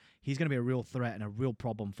boots, he's going to be a real threat and a real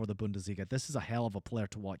problem for the Bundesliga. This is a hell of a player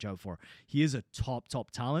to watch out for. He is a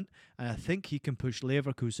top talent, and I think he can push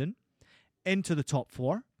Leverkusen into the top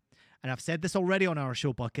 4. And I've said this already on our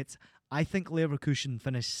show, Buckets. I think Leverkusen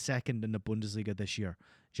finished second in the Bundesliga this year.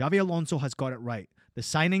 Xabi Alonso has got it right. The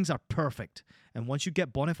signings are perfect. And once you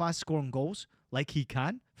get Boniface scoring goals, like he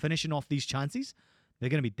can, finishing off these chances, they're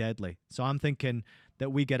going to be deadly. So I'm thinking that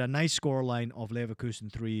we get a nice scoreline of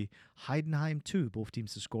Leverkusen 3, Heidenheim 2, both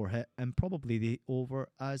teams to score hit, and probably the over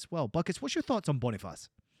as well. Buckets, what's your thoughts on Boniface?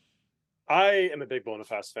 I am a big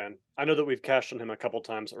Boniface fan. I know that we've cashed on him a couple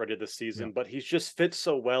times already this season, but he's just fit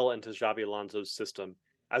so well into Xabi Alonso's system.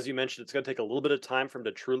 As you mentioned, it's going to take a little bit of time for him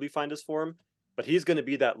to truly find his form, but he's going to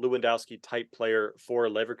be that Lewandowski type player for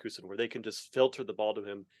Leverkusen where they can just filter the ball to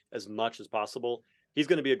him as much as possible. He's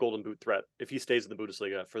going to be a golden boot threat if he stays in the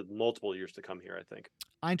Bundesliga for multiple years to come here, I think.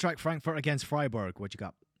 Eintracht Frankfurt against Freiburg. What you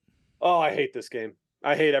got? Oh, I hate this game.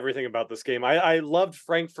 I hate everything about this game. I loved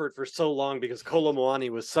Frankfurt for so long because Kolo Muani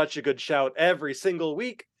was such a good shout every single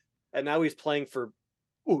week, and now he's playing for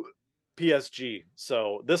PSG.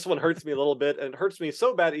 So this one hurts me a little bit, and it hurts me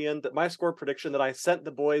so bad, Ian, that my score prediction that I sent the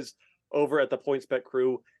boys over at the PointsBet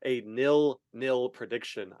crew a 0-0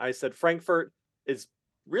 prediction. I said Frankfurt is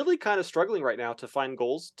really kind of struggling right now to find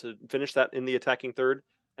goals to finish that in the attacking third,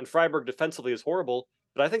 and Freiburg defensively is horrible,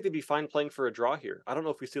 but I think they'd be fine playing for a draw here. I don't know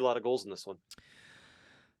if we see a lot of goals in this one.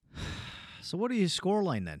 So what are your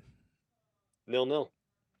scoreline then? 0-0.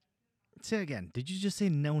 Say again. Did you just say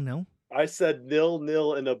 0-0? I said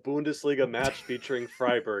 0-0 in a Bundesliga match featuring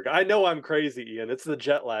Freiburg. I know I'm crazy, Ian. It's the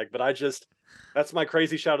jet lag, but that's my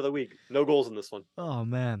crazy shout of the week. No goals in this one. Oh,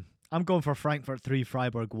 man. I'm going for Frankfurt 3,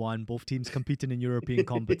 Freiburg 1. Both teams competing in European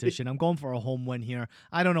competition. I'm going for a home win here.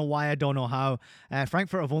 I don't know why. I don't know how.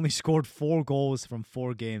 Frankfurt have only scored 4 goals from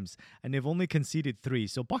 4 games, and they've only conceded 3.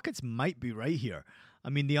 So Buckets might be right here. I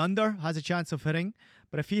mean, the under has a chance of hitting,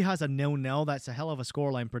 but if he has a 0-0, that's a hell of a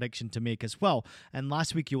scoreline prediction to make as well. And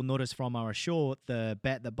last week, you'll notice from our show, the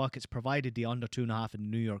bet that Buckets provided, the under 2.5 in the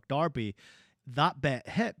New York Derby, that bet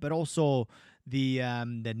hit, but also the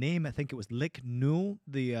name, I think it was Lick Newell,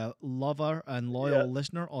 the lover and loyal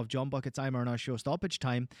listener of John Bucketsheimer on our show Stoppage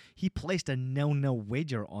Time, he placed a 0-0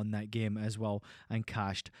 wager on that game as well and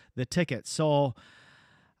cashed the ticket. So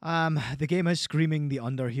The game is screaming the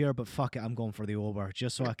under here, but fuck it, I'm going for the over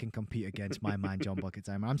just so I can compete against my man John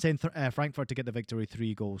Bucketsheimer. I'm saying Frankfurt to get the victory,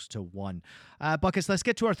 3-1. Buckets, let's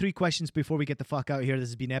get to our 3 questions before we get the fuck out of here. This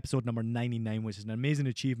has been episode number 99, which is an amazing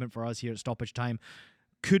achievement for us here at Stoppage Time.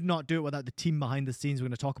 Could not do it without the team behind the scenes. We're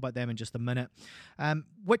going to talk about them in just a minute.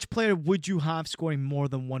 Which player would you have scoring more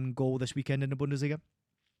than 1 goal this weekend in the Bundesliga?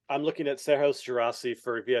 I'm looking at Serhus Girassi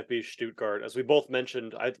for VfB Stuttgart. As we both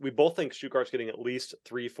mentioned, we both think Stuttgart's getting at least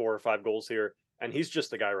 3, 4, or 5 goals here, and he's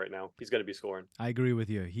just the guy right now. He's going to be scoring. I agree with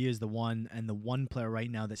you. He is the one, and the one player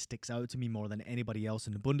right now that sticks out to me more than anybody else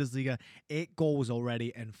in the Bundesliga. 8 goals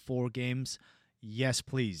already in 4 games. Yes,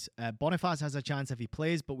 please. Boniface has a chance if he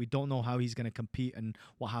plays, but we don't know how he's going to compete and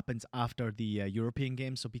what happens after the European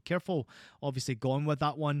game. So be careful, obviously, going with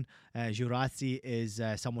that one. Girassi is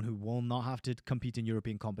someone who will not have to compete in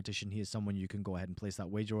European competition. He is someone you can go ahead and place that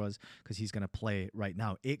wager as because he's going to play right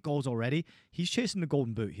now. 8 goals already. He's chasing the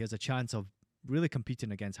golden boot. He has a chance of really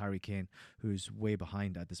competing against Harry Kane, who's way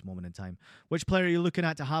behind at this moment in time. Which player are you looking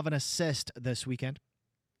at to have an assist this weekend?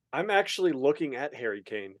 I'm actually looking at Harry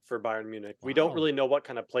Kane for Bayern Munich. We don't really know what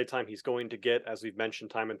kind of playtime he's going to get, as we've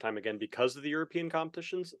mentioned time and time again, because of the European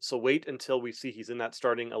competitions. So wait until we see he's in that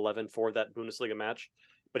starting 11 for that Bundesliga match.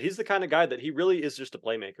 But he's the kind of guy that he really is just a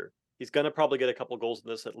playmaker. He's going to probably get a couple goals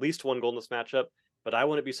in this, at least 1 goal in this matchup. But I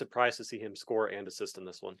wouldn't be surprised to see him score and assist in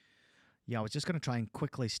this one. Yeah, I was just going to try and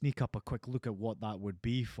quickly sneak up a quick look at what that would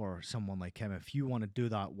be for someone like him. If you want to do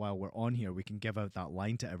that while we're on here, we can give out that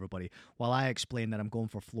line to everybody while I explain that I'm going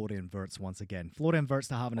for Florian Wirtz once again. Florian Wirtz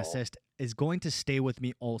to have an assist is going to stay with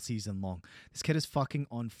me all season long. This kid is fucking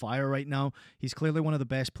on fire right now. He's clearly one of the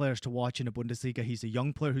best players to watch in the Bundesliga. He's a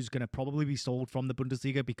young player who's going to probably be sold from the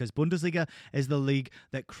Bundesliga because Bundesliga is the league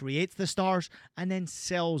that creates the stars and then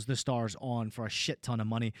sells the stars on for a shit ton of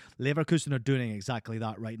money. Leverkusen are doing exactly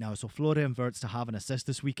that right now. So Florian Wirtz to have an assist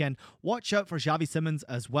this weekend. Watch out for Xavi Simons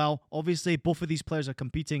as well. Obviously, both of these players are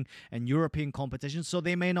competing in European competitions, so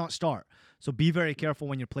they may not start. So be very careful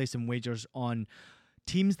when you're placing wagers on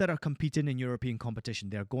teams that are competing in European competition.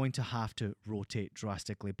 They're going to have to rotate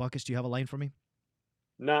drastically. Buckets, do you have a line for me?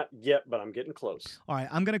 Not yet, but I'm getting close. All right,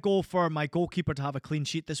 I'm going to go for my goalkeeper to have a clean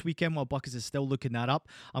sheet this weekend while Buckets is still looking that up.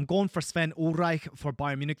 I'm going for Sven Ulreich for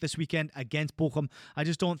Bayern Munich this weekend against Bochum. I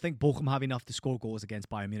just don't think Bochum have enough to score goals against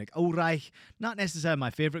Bayern Munich. Ulreich, not necessarily my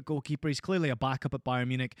favourite goalkeeper. He's clearly a backup at Bayern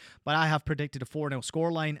Munich, but I have predicted a 4-0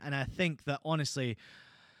 scoreline, and I think that, honestly,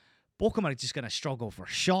 Bochum are just going to struggle for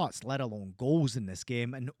shots, let alone goals in this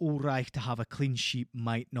game, and Ulreich to have a clean sheet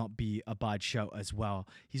might not be a bad shout as well.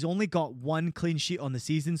 He's only got 1 clean sheet on the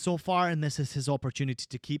season so far, and this is his opportunity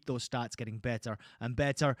to keep those stats getting better and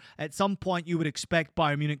better. At some point, you would expect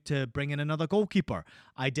Bayern Munich to bring in another goalkeeper.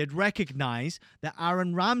 I did recognise that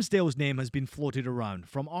Aaron Ramsdale's name has been floated around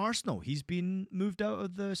from Arsenal. He's been moved out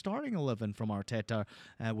of the starting 11 from Arteta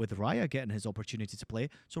with Raya getting his opportunity to play.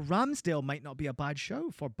 So Ramsdale might not be a bad show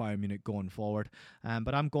for Bayern Munich going forward,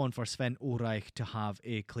 but I'm going for Sven Ulreich to have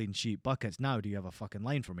a clean sheet. Buckets, now do you have a fucking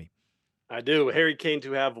line for me? I do. Harry Kane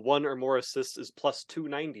to have 1 or more assists is plus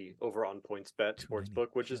 290 over on PointsBet Sportsbook,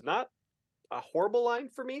 which is not a horrible line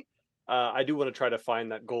for me. I do want to try to find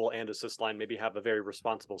that goal and assist line, maybe have a very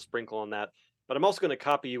responsible sprinkle on that. But I'm also going to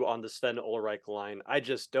copy you on the Sven Ulreich line. I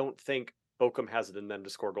just don't think Bochum has it in them to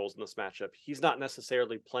score goals in this matchup. He's not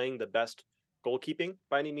necessarily playing the best goalkeeping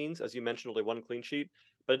by any means. As you mentioned, only 1 clean sheet.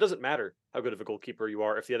 But it doesn't matter how good of a goalkeeper you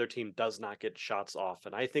are if the other team does not get shots off.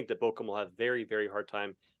 And I think that Bochum will have very, very hard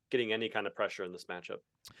time getting any kind of pressure in this matchup.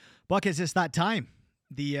 Buckets, it's that time.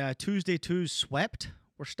 The Tuesday twos swept.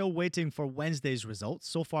 We're still waiting for Wednesday's results.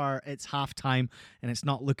 So far, it's halftime, and it's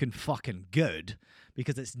not looking fucking good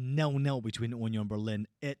because it's 0-0 between Union Berlin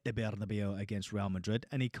at the Bernabeu against Real Madrid,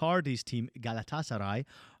 and Icardi's team, Galatasaray,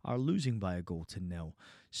 are losing by a goal to 0.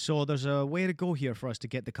 So there's a way to go here for us to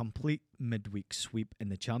get the complete midweek sweep in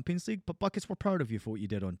the Champions League. But Buckets, we're proud of you for what you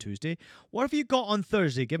did on Tuesday. What have you got on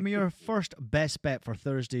Thursday? Give me your first best bet for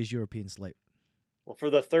Thursday's European slate. Well,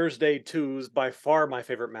 for the Thursday twos, by far my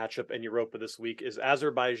favorite matchup in Europa this week is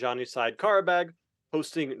Azerbaijani side Karabag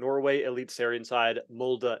hosting Norway Eliteserien side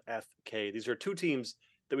Molde FK. These are 2 teams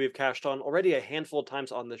that we have cashed on already a handful of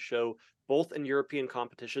times on this show, both in European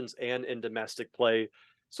competitions and in domestic play.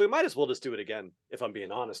 So we might as well just do it again, if I'm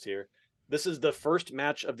being honest here. This is the first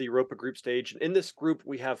match of the Europa group stage, and in this group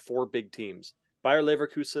we have 4 big teams: Bayer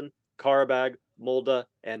Leverkusen, Karabag, Molde,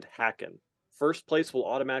 and Haken. First place will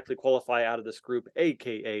automatically qualify out of this group,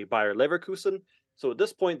 aka Bayer Leverkusen. So at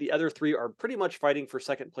this point, the other 3 are pretty much fighting for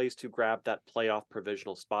second place to grab that playoff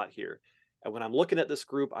provisional spot here. And when I'm looking at this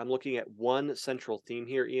group, I'm looking at one central theme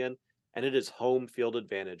here, Ian. and it is home field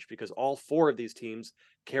advantage because all 4 of these teams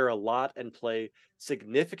care a lot and play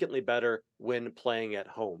significantly better when playing at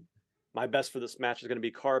home. My best for this match is going to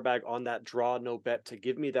be Carabag on that draw no bet to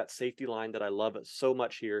give me that safety line that I love so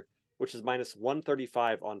much here, which is minus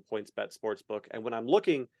 135 on PointsBet Sportsbook. And when I'm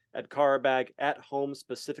looking at Carabag at home,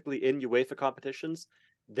 specifically in UEFA competitions,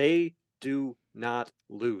 they do not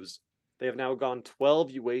lose. They have now gone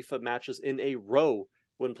 12 UEFA matches in a row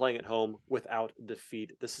when playing at home without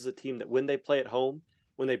defeat. This is a team that when they play at home,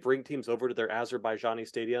 when they bring teams over to their Azerbaijani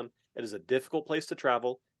stadium, it is a difficult place to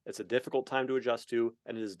travel. It's a difficult time to adjust to,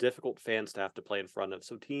 and it is difficult fans to have to play in front of.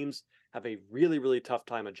 So teams have a really, really tough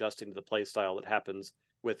time adjusting to the play style that happens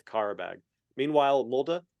with Karabag. Meanwhile,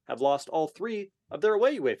 Molde have lost all 3 of their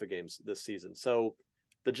away UEFA games this season. So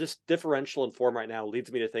the just differential in form right now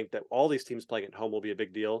leads me to think that all these teams playing at home will be a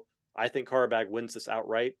big deal. I think Karabag wins this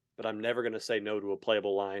outright, but I'm never going to say no to a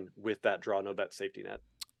playable line with that draw no bet safety net.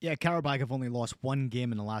 Yeah, Karabag have only lost 1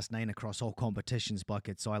 game in the last 9 across all competitions,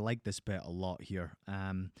 Bucket, so I like this bet a lot here.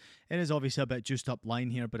 It is obviously a bit juiced up line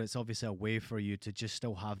here, but it's obviously a way for you to just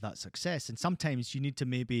still have that success. And sometimes you need to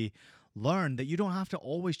maybe learn that you don't have to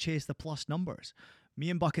always chase the plus numbers. Me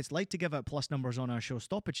and Buckets like to give out plus numbers on our show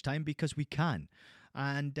Stoppage Time because we can.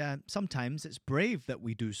 And sometimes it's brave that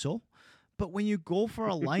we do so. But when you go for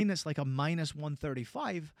a line that's like a minus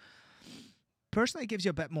 135, personally, it gives you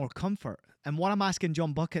a bit more comfort. And what I'm asking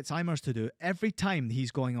John Buckets Eimers to do every time he's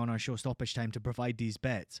going on our show Stoppage Time to provide these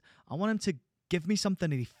bets, I want him to give me something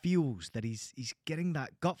that he feels, that he's getting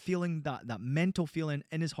that gut feeling, that mental feeling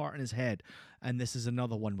in his heart and his head. And this is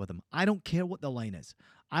another one with him. I don't care what the line is.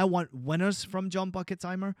 I want winners from John Buckets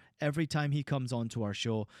Eimer every time he comes on to our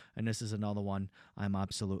show. And this is another one I'm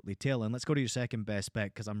absolutely tailing. Let's go to your second best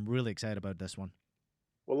bet because I'm really excited about this one.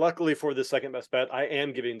 Well, luckily for the second best bet, I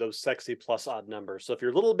am giving those sexy plus odd numbers. So if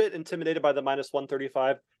you're a little bit intimidated by the minus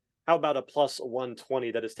 135, how about a plus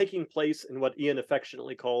 120 that is taking place in what Ian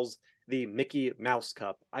affectionately calls the Mickey Mouse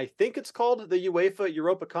Cup? I think it's called the UEFA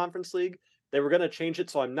Europa Conference League. They were going to change it,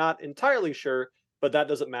 so I'm not entirely sure, but that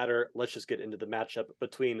doesn't matter. Let's just get into the matchup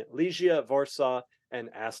between Legia Warsaw and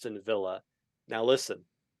Aston Villa. Now listen,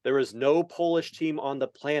 there is no Polish team on the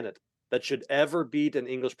planet that should ever beat an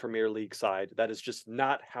English Premier League side. That is just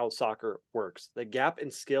not how soccer works. The gap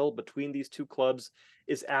in skill between these two clubs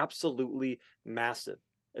is absolutely massive,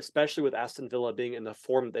 especially with Aston Villa being in the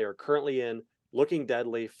form they are currently in, looking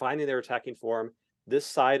deadly, finding their attacking form. This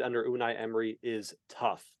side under Unai Emery is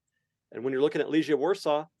tough. And when you're looking at Legia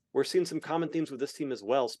Warsaw, we're seeing some common themes with this team as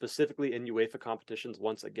well, specifically in UEFA competitions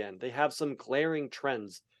once again. They have some glaring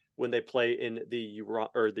trends when they play in the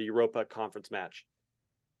Europa Conference match.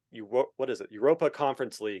 What is it? Europa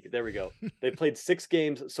Conference League. There we go. They've played 6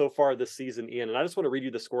 games so far this season, Ian, and I just want to read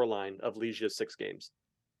you the scoreline of Legia's 6 games.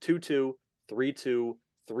 2-2, 3-2,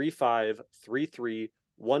 3-5, 3-3,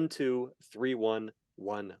 1-2, 3-1,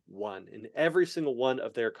 1-1. In every single one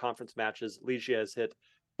of their conference matches, Legia has hit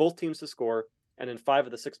both teams to score, and in 5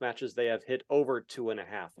 of the 6 matches, they have hit over 2.5.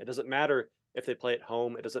 It doesn't matter if they play at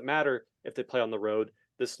home. It doesn't matter if they play on the road.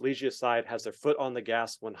 This Legia side has their foot on the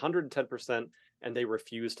gas 110%, and they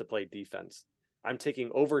refuse to play defense. I'm taking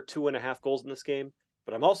over 2.5 goals in this game,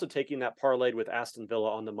 but I'm also taking that parlayed with Aston Villa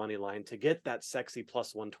on the money line to get that sexy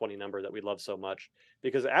plus 120 number that we love so much,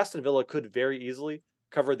 because Aston Villa could very easily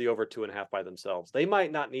cover the over 2.5 by themselves. They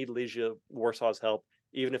might not need Legia Warsaw's help,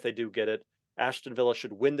 even if they do get it. Aston Villa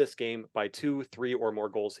should win this game by 2, 3, or more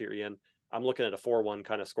goals here, Ian. I'm looking at a 4-1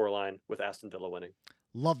 kind of scoreline with Aston Villa winning.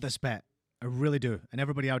 Love this bet. I really do. And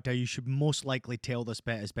everybody out there, you should most likely tail this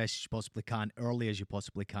bet as best as you possibly can, early as you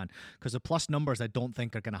possibly can. Because the plus numbers, I don't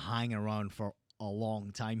think, are going to hang around for a long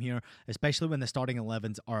time here, especially when the starting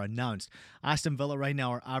 11s are announced. Aston Villa right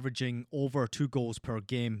now are averaging over 2 goals per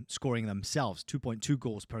game, scoring themselves, 2.2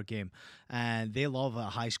 goals per game. And they love a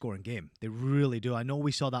high-scoring game. They really do. I know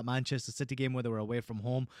we saw that Manchester City game where they were away from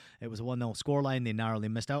home. It was a 1-0 scoreline. They narrowly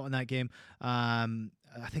missed out on that game.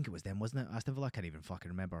 I think it was them, wasn't it? Aston Villa? I can't even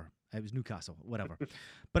fucking remember. It was Newcastle, whatever.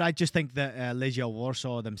 But I just think that Legia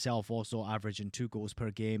Warsaw themselves also averaging 2 goals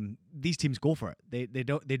per game. These teams go for it. They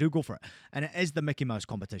do go for it. And it is the Mickey Mouse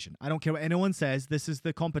competition. I don't care what anyone says. This is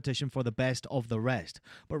the competition for the best of the rest.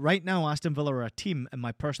 But right now, Aston Villa are a team, in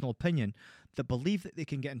my personal opinion, that believe that they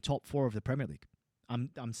can get in top 4 of the Premier League.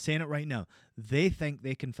 I'm saying it right now. They think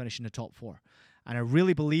they can finish in the top 4. And I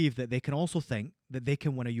really believe that they can also think that they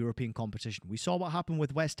can win a European competition. We saw what happened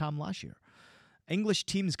with West Ham last year. English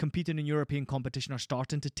teams competing in European competition are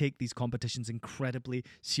starting to take these competitions incredibly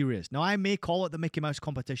serious. Now, I may call it the Mickey Mouse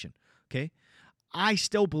competition, okay? I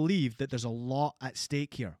still believe that there's a lot at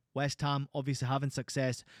stake here. West Ham obviously having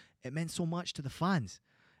success, it meant so much to the fans.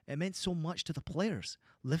 It meant so much to the players.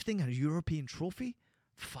 Lifting a European trophy,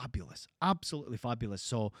 fabulous, absolutely fabulous.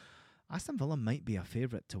 So Aston Villa might be a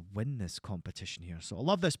favourite to win this competition here. So I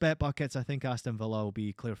love this bet, Buckets. I think Aston Villa will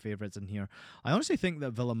be clear favourites in here. I honestly think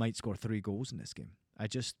that Villa might score 3 goals in this game. I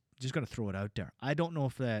just going to throw it out there. I don't know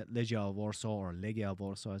if the Legia Warsaw or Legia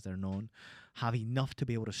Warsaw as they're known have enough to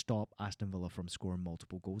be able to stop Aston Villa from scoring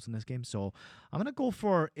multiple goals in this game. So I'm going to go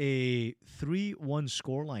for a 3-1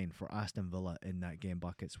 scoreline for Aston Villa in that game,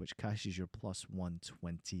 Buckets, which cashes your plus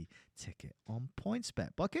 120 ticket on PointsBet.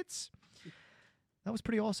 Buckets, that was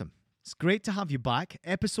pretty awesome. It's great to have you back.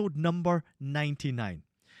 Episode number 99.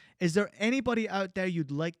 Is there anybody out there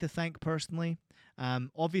you'd like to thank personally?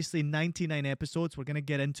 Obviously, 99 episodes. We're going to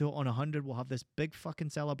get into it on 100. We'll have this big fucking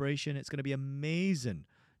celebration. It's going to be amazing.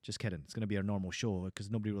 Just kidding. It's going to be our normal show because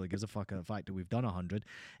nobody really gives a fuck about the fact that we've done 100,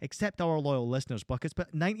 except our loyal listeners, Buckets.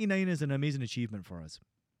 But 99 is an amazing achievement for us.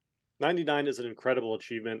 99 is an incredible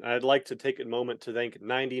achievement. I'd like to take a moment to thank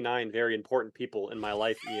 99 very important people in my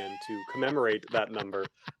life, Ian, to commemorate that number.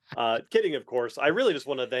 Kidding, of course. I really just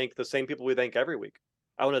want to thank the same people we thank every week.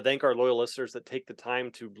 I want to thank our loyal listeners that take the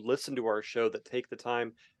time to listen to our show, that take the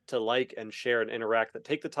time to like and share and interact, that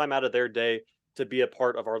take the time out of their day to be a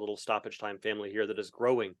part of our little stoppage time family here that is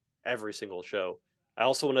growing every single show. I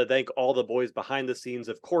also want to thank all the boys behind the scenes,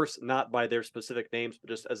 of course, not by their specific names, but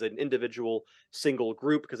just as an individual single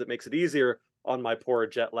group, because it makes it easier on my poor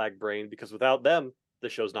jet lag brain, because without them, the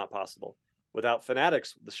show's not possible. Without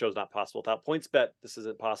Fanatics, the show's not possible. Without PointsBet, this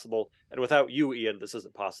isn't possible. And without you, Ian, this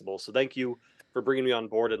isn't possible. So thank you for bringing me on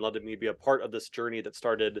board and letting me be a part of this journey that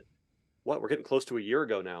started, we're getting close to a year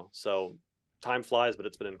ago now. So time flies, but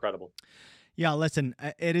it's been incredible. Yeah, listen,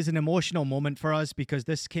 it is an emotional moment for us because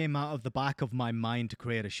this came out of the back of my mind to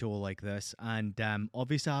create a show like this. And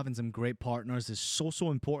obviously having some great partners is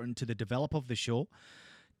so important to the develop of the show,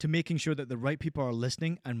 to making sure that the right people are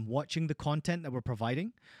listening and watching the content that we're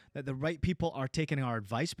providing, that the right people are taking our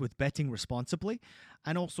advice with betting responsibly,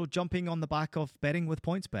 and also jumping on the back of betting with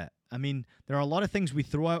PointsBet. I mean, there are a lot of things we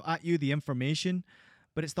throw out at you, the information,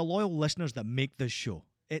 but it's the loyal listeners that make this show.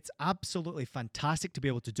 It's absolutely fantastic to be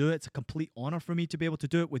able to do it. It's a complete honor for me to be able to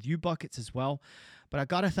do it with you, Buckets, as well. But I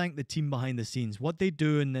got to thank the team behind the scenes, what they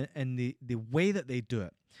do and the way that they do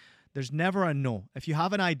it. There's never a no. If you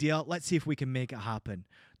have an idea, let's see if we can make it happen.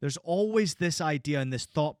 There's always this idea and this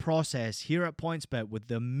thought process here at PointsBet with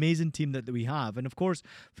the amazing team that we have. And of course,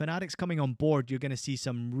 Fanatics coming on board, you're going to see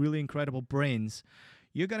some really incredible brains.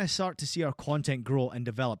 You're going to start to see our content grow and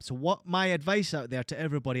develop. So what my advice out there to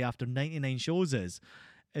everybody after 99 shows is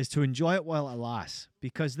to enjoy it while it lasts.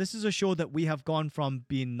 Because this is a show that we have gone from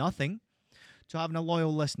being nothing to having a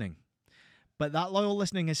loyal listening. But that loyal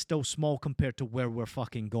listening is still small compared to where we're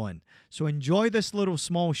fucking going. So enjoy this little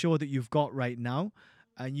small show that you've got right now,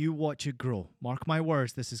 and you watch it grow. Mark my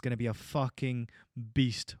words, this is going to be a fucking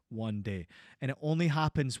beast one day. And it only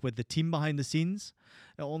happens with the team behind the scenes.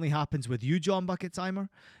 It only happens with you, John Bucketsheimer.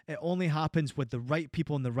 It only happens with the right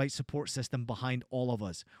people and the right support system behind all of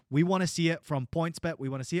us. We want to see it from PointsBet. We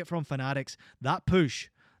want to see it from Fanatics. That push,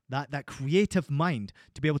 that creative mind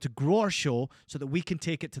to be able to grow our show so that we can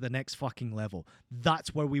take it to the next fucking level.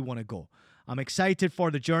 That's where we want to go. I'm excited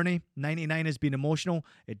for the journey. 99 has been emotional.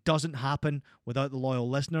 It doesn't happen without the loyal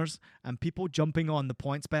listeners and people jumping on the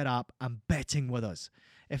PointsBet app and betting with us.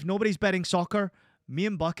 If nobody's betting soccer, me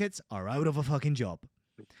and Buckets are out of a fucking job.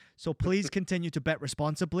 So please continue to bet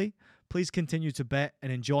responsibly. Please continue to bet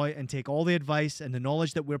and enjoy and take all the advice and the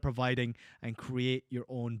knowledge that we're providing and create your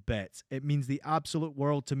own bets. It means the absolute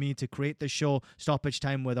world to me to create this show, Stoppage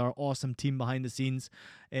Time, with our awesome team behind the scenes.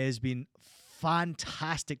 It has been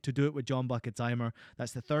fantastic to do it with John Bucketsheimer.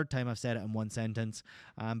 That's the third time I've said it in one sentence,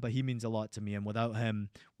 but he means a lot to me, and without him,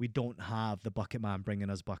 we don't have the Bucket Man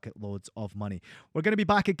bringing us bucket loads of money. We're going to be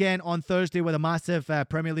back again on Thursday with a massive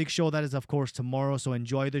Premier League show. That is, of course, tomorrow, so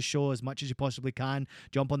enjoy the show as much as you possibly can.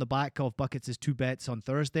 Jump on the back of Buckets' 2 bets on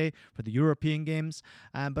Thursday for the European games,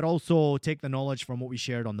 but also take the knowledge from what we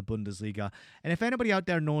shared on the Bundesliga. And if anybody out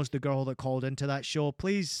there knows the girl that called into that show,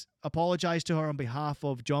 please apologize to her on behalf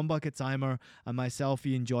of John Bucketsheimer and myself,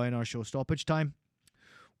 enjoying our show Stoppage Time.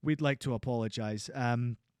 We'd like to apologize.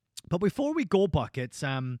 But before we go, Buckets,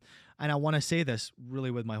 and I want to say this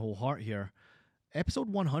really with my whole heart here, episode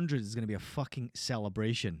 100 is going to be a fucking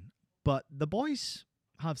celebration. But the boys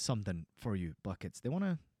have something for you, Buckets. They want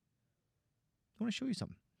to show you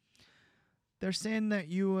something. They're saying that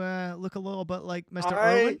you look a little bit like Mr.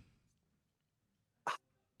 Irwin.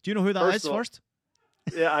 Do you know who that is first?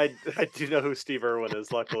 Yeah, I do know who Steve Irwin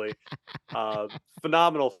is, luckily.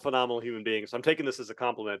 Phenomenal human being. So I'm taking this as a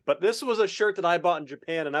compliment. But this was a shirt that I bought in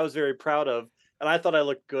Japan and I was very proud of, and I thought I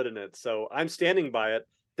looked good in it. So I'm standing by it.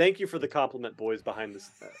 Thank you for the compliment, boys, behind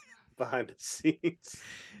the scenes.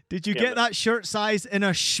 Did you get that shirt size in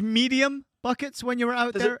a medium buckets when you were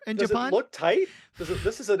out there in Japan? Does it look tight?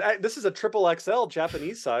 This is a triple XL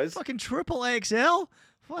Japanese size. Fucking triple XL.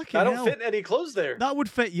 Fucking I don't hell. fit in any clothes there. That would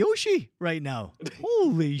fit Yoshi right now.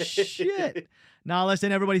 Holy shit. Now,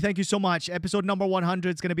 listen, everybody, thank you so much. Episode number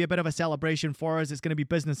 100 is going to be a bit of a celebration for us. It's going to be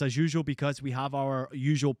business as usual because we have our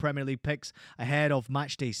usual Premier League picks ahead of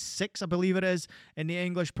match day 6, I believe it is, in the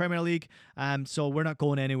English Premier League. So we're not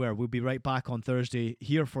going anywhere. We'll be right back on Thursday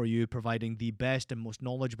here for you, providing the best and most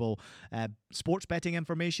knowledgeable sports betting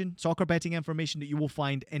information, soccer betting information that you will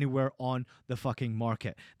find anywhere on the fucking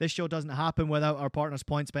market. This show doesn't happen without our partners,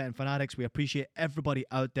 PointsBet and Fanatics. We appreciate everybody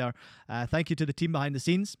out there. Thank you to the team behind the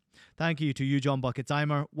scenes. Thank you to you, John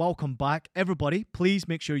Bucketsheimer. Welcome back. Everybody, please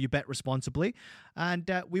make sure you bet responsibly.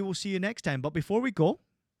 And we will see you next time. But before we go,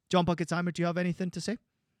 John Bucketsheimer, do you have anything to say?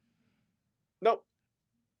 No. Is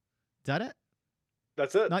that it?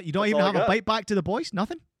 That's it. No, you don't That's even all have I a got. bite back to the boys?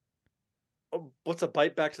 Nothing? Oh, what's a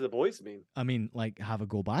bite back to the boys mean? I mean, like, have a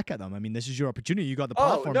go back at them. I mean, this is your opportunity. You got the Oh,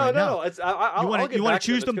 platform no, right no, now. no. I'll You get want back to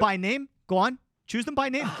choose them It's by name? Go on. Choose them by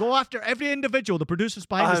name. Go after every individual. The producers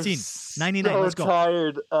behind the scene. 99. Let's go.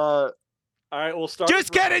 Tired. All right, we'll start.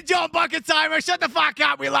 Just kidding, John Bucketsheimer. Shut the fuck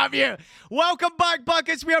up. We love you. Welcome back,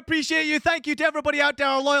 Buckets. We appreciate you. Thank you to everybody out there,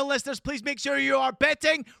 our loyal listeners. Please make sure you are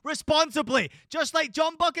betting responsibly, just like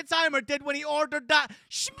John Bucketsheimer did when he ordered that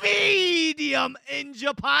medium in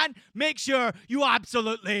Japan. Make sure you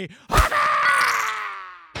absolutely have it.